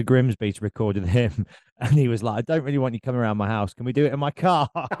came up to Grimsby to record with him, and he was like, "I don't really want you coming around my house. Can we do it in my car?"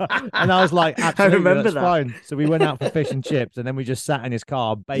 And I was like, "Absolutely, remember that's that. fine." So we went out for fish and chips, and then we just sat in his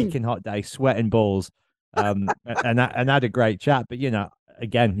car, baking hot day, sweating balls, and had a great chat. But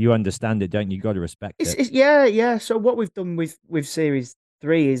again, you understand it, don't you? You got to respect it. Yeah. So what we've done with series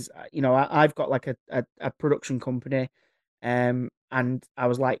three is, I've got like a production company, and I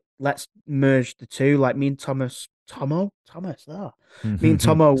was like, let's merge the two. Like me and Thomas. Me and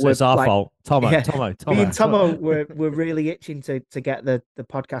Tomo So were it's our like, fault. Tomo, yeah, Tomo, me and Tomo. Tomo were really itching to get the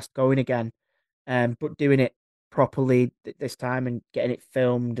podcast going again, but doing it properly this time and getting it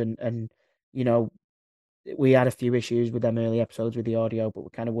filmed and you know we had a few issues with them early episodes with the audio, but we're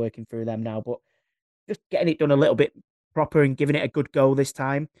kind of working through them now. But just getting it done a little bit proper and giving it a good go this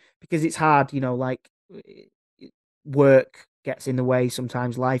time because it's hard, like work gets in the way,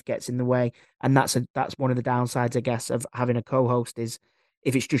 sometimes life gets in the way, and that's one of the downsides, I guess, of having a co-host is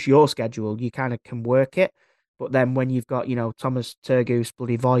if it's just your schedule, you kind of can work it. But then when you've got, Thomas Turgoose,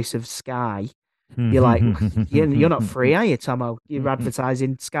 bloody voice of Sky, you're like, you're not free, are you, Tomo? You're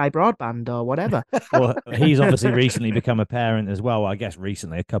advertising Sky Broadband or whatever. Well, he's obviously recently become a parent as well. I guess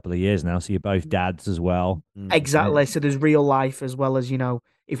recently, a couple of years now. So you're both dads as well. Exactly. So there's real life as well as,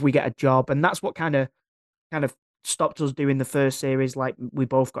 if we get a job. And that's what kind of stopped us doing the first series. Like we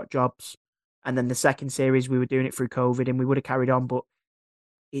both got jobs. And then the second series, we were doing it through COVID and we would have carried on. But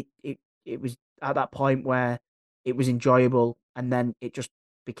it was at that point where it was enjoyable. And then it just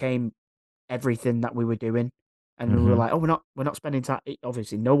became everything that we were doing. And we were like, oh, we're not spending time.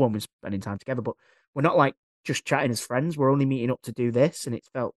 Obviously, no one was spending time together, but we're not like just chatting as friends. We're only meeting up to do this. And it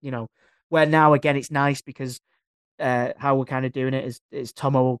felt, where now again, it's nice because how we're kind of doing it is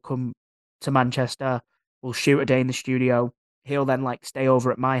Tomo will come to Manchester, we'll shoot a day in the studio. He'll then like stay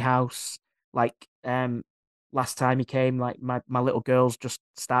over at my house. Like last time he came, like my little girl's just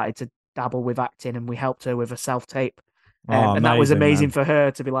started to dabble with acting and we helped her with a self tape. Oh, And that was amazing man. for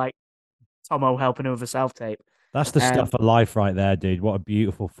her to be like Tomo helping her with a self tape. That's the stuff of life right there, dude. What a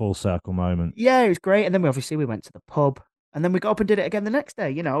beautiful full circle moment. Yeah, it was great. And then we went to the pub and then we got up and did it again the next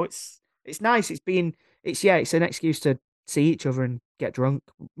day. It's nice. It's an excuse to see each other and get drunk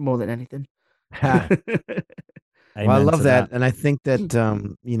more than anything. Well, I Amen love to that, that. and I think that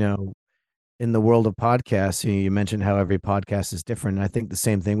in the world of podcasts, you mentioned how every podcast is different. And I think the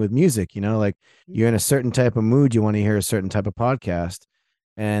same thing with music. Like you're in a certain type of mood, you want to hear a certain type of podcast.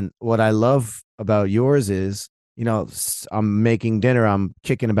 And what I love about yours is, I'm making dinner, I'm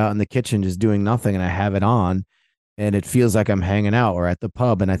kicking about in the kitchen, just doing nothing, and I have it on, and it feels like I'm hanging out or at the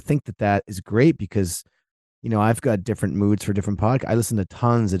pub. And I think that that is great because I've got different moods for different podcasts. I listen to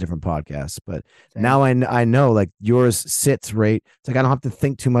tons of different podcasts, but Same. now I know like yours sits right. It's like I don't have to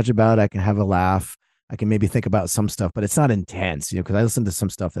think too much about it. I can have a laugh. I can maybe think about some stuff, but it's not intense, because I listen to some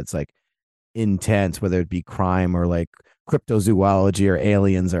stuff that's like intense, whether it be crime or like cryptozoology or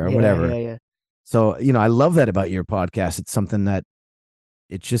aliens or Yeah, whatever. yeah, yeah. So, I love that about your podcast. It's something that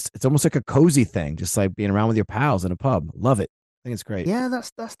it's almost like a cozy thing, just like being around with your pals in a pub. Love it. I think it's great. Yeah,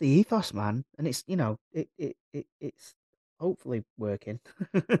 that's the ethos, man. And it's it's hopefully working.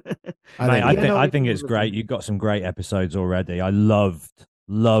 I Mate, think But it I yeah, is. think no, I it think was it's a lovely great. time. You've got some great episodes already. I loved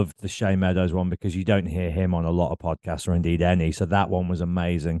the Shea Meadows one because you don't hear him on a lot of podcasts or indeed any. So that one was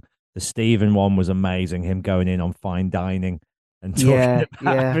amazing. The Stephen one was amazing. Him going in on fine dining and talking Yeah,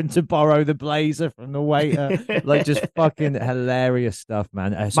 about yeah. having to borrow the blazer from the waiter, like just fucking hilarious stuff,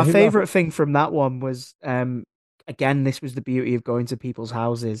 man. So My who else? favorite thing from that one was again, this was the beauty of going to people's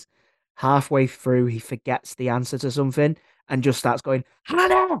houses. Halfway through, he forgets the answer to something and just starts going,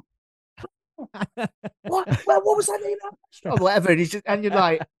 Hannah, what was that name of that restaurant? Or whatever. And he's just, and you're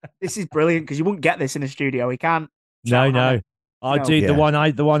like, this is brilliant because you wouldn't get this in a studio. He can't No, shout Hannah, no. you I know. do Yeah.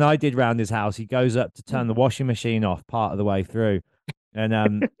 the one I did round his house. He goes up to turn the washing machine off part of the way through. And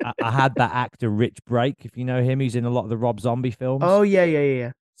I had that actor Rich Brake, if you know him, he's in a lot of the Rob Zombie films. Oh yeah, yeah,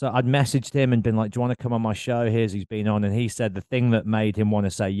 yeah. So I'd messaged him and been like, "Do you want to come on my show? Here's who's been on." And he said the thing that made him want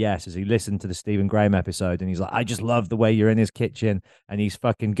to say yes is he listened to the Stephen Graham episode and he's like, "I just love the way you're in his kitchen and he's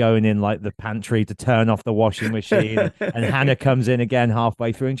fucking going in like the pantry to turn off the washing machine." And Hannah comes in again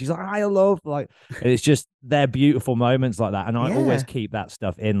halfway through and she's like, "I love like," and it's just they're beautiful moments like that. And I always Yeah. keep that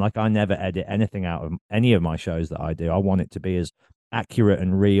stuff in. Like I never edit anything out of any of my shows that I do. I want it to be as accurate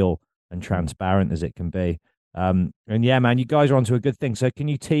and real and transparent as it can be. And yeah, man, you guys are onto a good thing. So can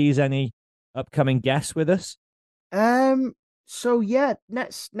you tease any upcoming guests with us? Um. So yeah,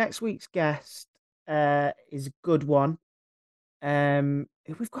 next week's guest is a good one.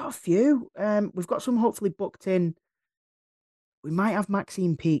 We've got a few. We've got some hopefully booked in. We might have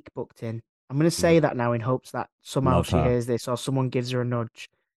Maxine Peake booked in. I'm going to Lo- say that now in hopes that somehow Love she her. hears this or someone gives her a nudge.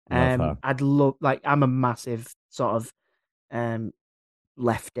 Love her. I'd love like I'm a massive sort of um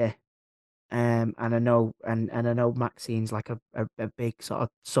lefty. And I know and I know Maxine's like a big sort of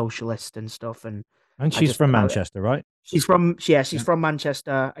socialist and stuff. And And I she's just from Manchester, right? she's Yeah. from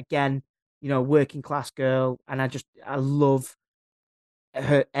Manchester again, working class girl, and I love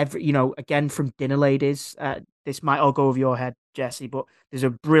her every again from Dinner Ladies. This might all go over your head, Jesse, but there's a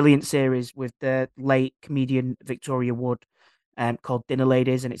brilliant series with the late comedian Victoria Wood, called Dinner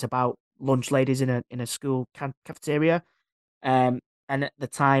Ladies, and it's about lunch ladies in a school cafeteria. Um, and at the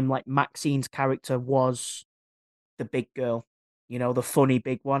time, like Maxine's character was the big girl, the funny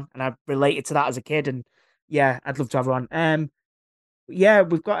big one, and I related to that as a kid, and yeah, I'd love to have her on. Yeah,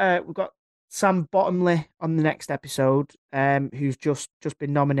 we've got Sam Bottomley on the next episode, who's just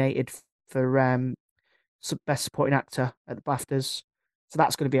been nominated for best supporting actor at the BAFTAs, so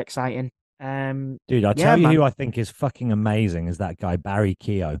that's going to be exciting. Dude, I Yeah, tell you who man, I think is fucking amazing is that guy, Barry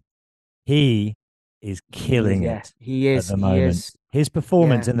Keogh. He is he is. killing Yeah, it he at is. the He moment. is. His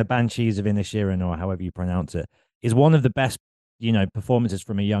performance Yeah, in the Banshees of Inisherin, or however you pronounce it, is one of the best, performances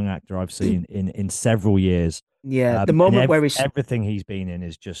from a young actor I've seen in several years. yeah. The And moment where he's, everything he's been in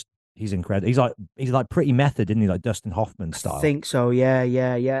is just he's incredible. He's like pretty method, isn't he? Like Dustin Hoffman I style. think so. Yeah,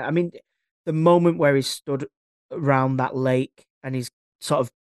 yeah, yeah. I mean, the moment where he stood around that lake and he's sort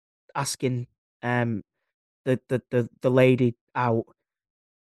of asking um the lady out,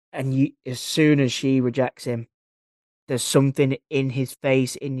 and as soon as she rejects him, there's something in his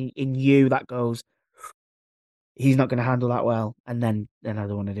face, in you, that goes, he's not going to handle that well. And then I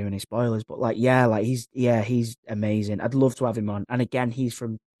don't want to do any spoilers, but like, yeah, like he's amazing. I'd love to have him on. And again, he's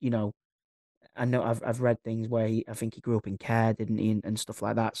from, I know I've read things where I think he grew up in care, didn't he, and stuff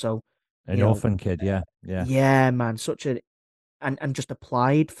like that. So, An you know, orphan kid, yeah, yeah. yeah, man, such a and just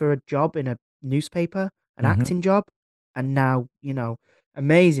applied for a job in a newspaper, an Hmm. acting job, and now,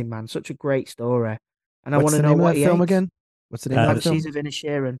 amazing, man, such a great story. And I What's want to the know name of what that he film ate. again? What's the name The of Uh, that th- film? Banshees of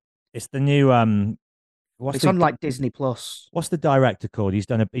Inisherin. it's the new But what's it's the on like Disney Plus. what's the director called? He's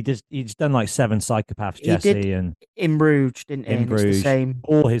done like Seven Psychopaths, He did Jesse, and In Bruges, didn't he? In And it's the Bruges. same.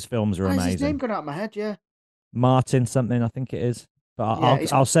 All his films are Why is his name amazing. gone out of my head? Yeah. Martin something, I think it is. But Yeah,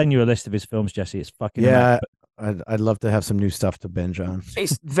 I'll send you a list of his films, Jesse. It's fucking amazing. Yeah, I'd love to have some new stuff to binge on.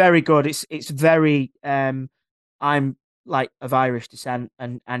 It's very good. It's very I'm like of Irish descent,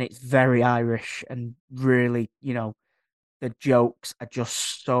 and it's very Irish, and really, the jokes are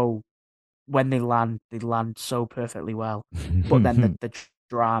just so, when they land so perfectly well. But then the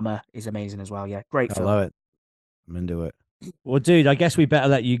drama is amazing as well. Yeah, great I film. love it. I'm into it. Well, dude, I guess we better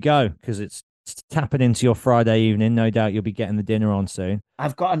let you go because it's tapping into your Friday evening. No doubt you'll be getting the dinner on soon.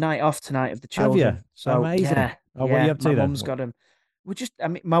 I've got a night off tonight of the Have you? children. So Amazing. yeah, Oh, what are you up to my then? mum's got them.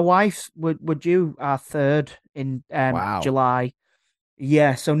 My wife we're due our third in Wow. July.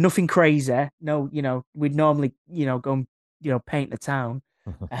 Yeah, so nothing crazy. No, we'd normally, go and, paint the town.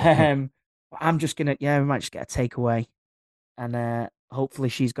 I'm just gonna, we might just get a takeaway, and hopefully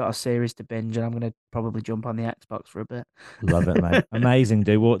she's got a series to binge, and I'm gonna probably jump on the Xbox for a bit. Love it, mate. Amazing,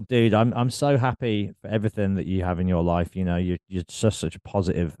 dude. Well, dude, I'm so happy for everything that you have in your life. You're just such a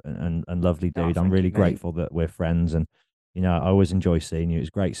positive and lovely Oh, dude. I'm thank really you, mate. grateful that we're friends, and I always enjoy seeing you. It was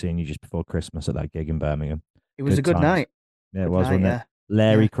great seeing you just before Christmas at that gig in Birmingham. It was a good times. night. Yeah, it Good was, night, wasn't yeah. it?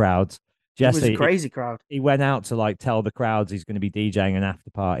 Larry Yeah. crowds. It was a Jesse, crazy crowd. he went out to like tell the crowds he's going to be DJing an after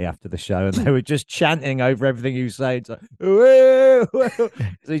party after the show, and they were just chanting over everything he was saying. So, "Woo, woo."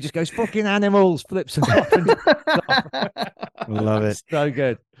 So he just goes, "Fucking animals," flips them off. Love it. So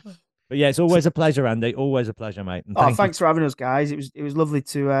good. But yeah, it's always a pleasure, Andy. Always a pleasure, mate. And Thanks for having us, guys. It was lovely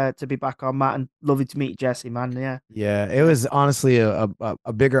to be back on, Matt, and lovely to meet Jesse, man. Yeah. Yeah, it was honestly a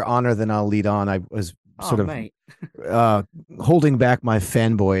bigger honor than I'll lead on. I was sort of mate. holding back my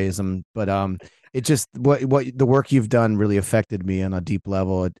fanboyism, but it just what the work you've done really affected me on a deep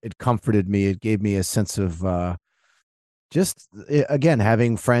level. It comforted me. It gave me a sense of again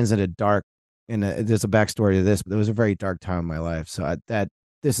having friends in a dark. There's a backstory to this, but it was a very dark time in my life. So that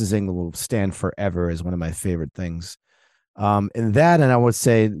This Is England will stand forever as one of my favorite things. And I would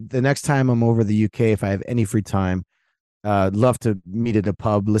say the next time I'm over the UK, if I have any free time, love to meet at a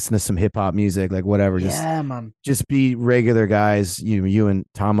pub, listen to some hip hop music, like whatever. Yeah, man. Just be regular guys, you and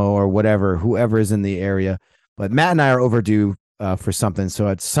Tomo or whoever is in the area. But Matt and I are overdue for something. So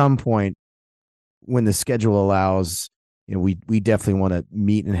at some point, when the schedule allows, we definitely want to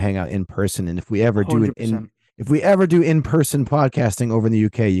meet and hang out in person. And if we ever do it 100%. if we ever do in-person podcasting over in the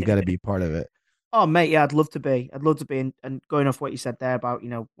UK, you got to be part of it. Oh, mate, yeah, I'd love to be. And going off what you said there about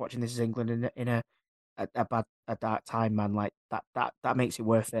watching This Is England in a dark time, man. Like that makes it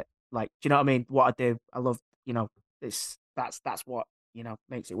worth it. Like, do you know what I mean? What I do, I love. That's what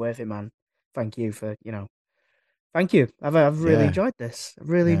makes it worth it, man. Thank you for Thank you. I've really enjoyed this. I've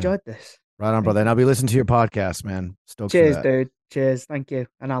really enjoyed this. Right on, brother. And I'll be listening to your podcast, man. Stoked Cheers, for that. dude. Cheers. Thank you.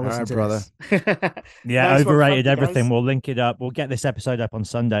 And I'll listen to brother. this. Yeah, Nice one. overrated Thank you, everything. guys. We'll link it up. We'll get this episode up on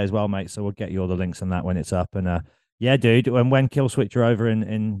Sunday as well, mate. So we'll get you all the links on that when it's up. And yeah, dude. And when Kill Switch are over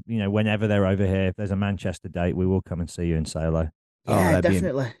in whenever they're over here, if there's a Manchester date, we will come and see you and say hello. Yeah, that'd be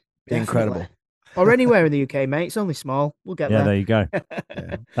definitely. incredible. Or anywhere in the UK, mate. It's only small. We'll get Yeah, there. there you go.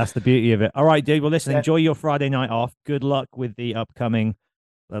 Yeah. That's the beauty of it. All right, dude. Well, listen, Yeah. enjoy your Friday night off. Good luck with the upcoming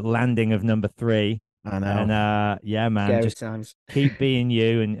landing of number 3. I know. And yeah, man, Scary just times. keep being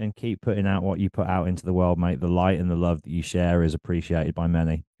you and keep putting out what you put out into the world, mate. The light and the love that you share is appreciated by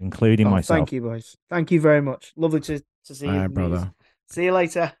many, including myself. Thank you, boys. Thank you very much. Lovely to see All you, right, brother. See you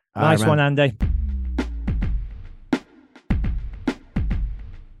later. All right, Nice man. one, Andy.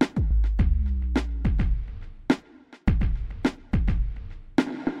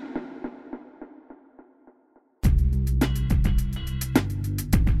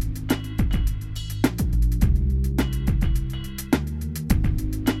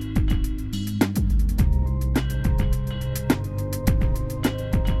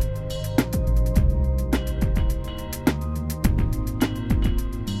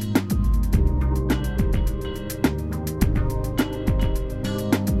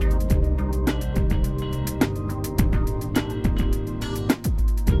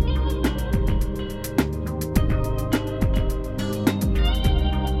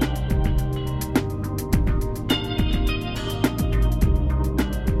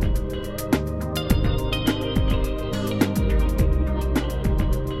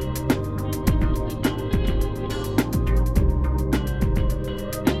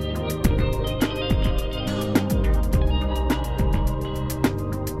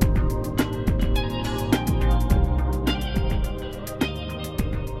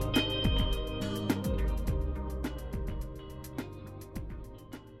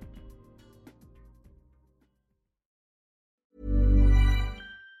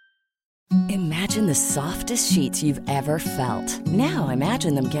 Imagine the softest sheets you've ever felt. Now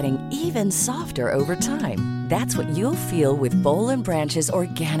imagine them getting even softer over time. That's what you'll feel with Boll & Branch's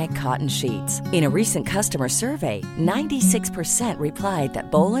organic cotton sheets. In a recent customer survey, 96% replied that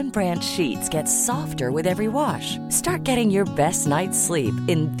Boll & Branch sheets get softer with every wash. Start getting your best night's sleep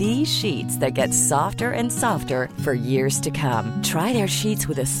in these sheets that get softer and softer for years to come. Try their sheets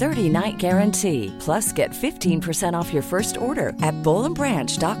with a 30-night guarantee. Plus, get 15% off your first order at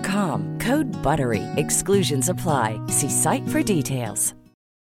bollandbranch.com. Code BUTTERY. Exclusions apply. See site for details.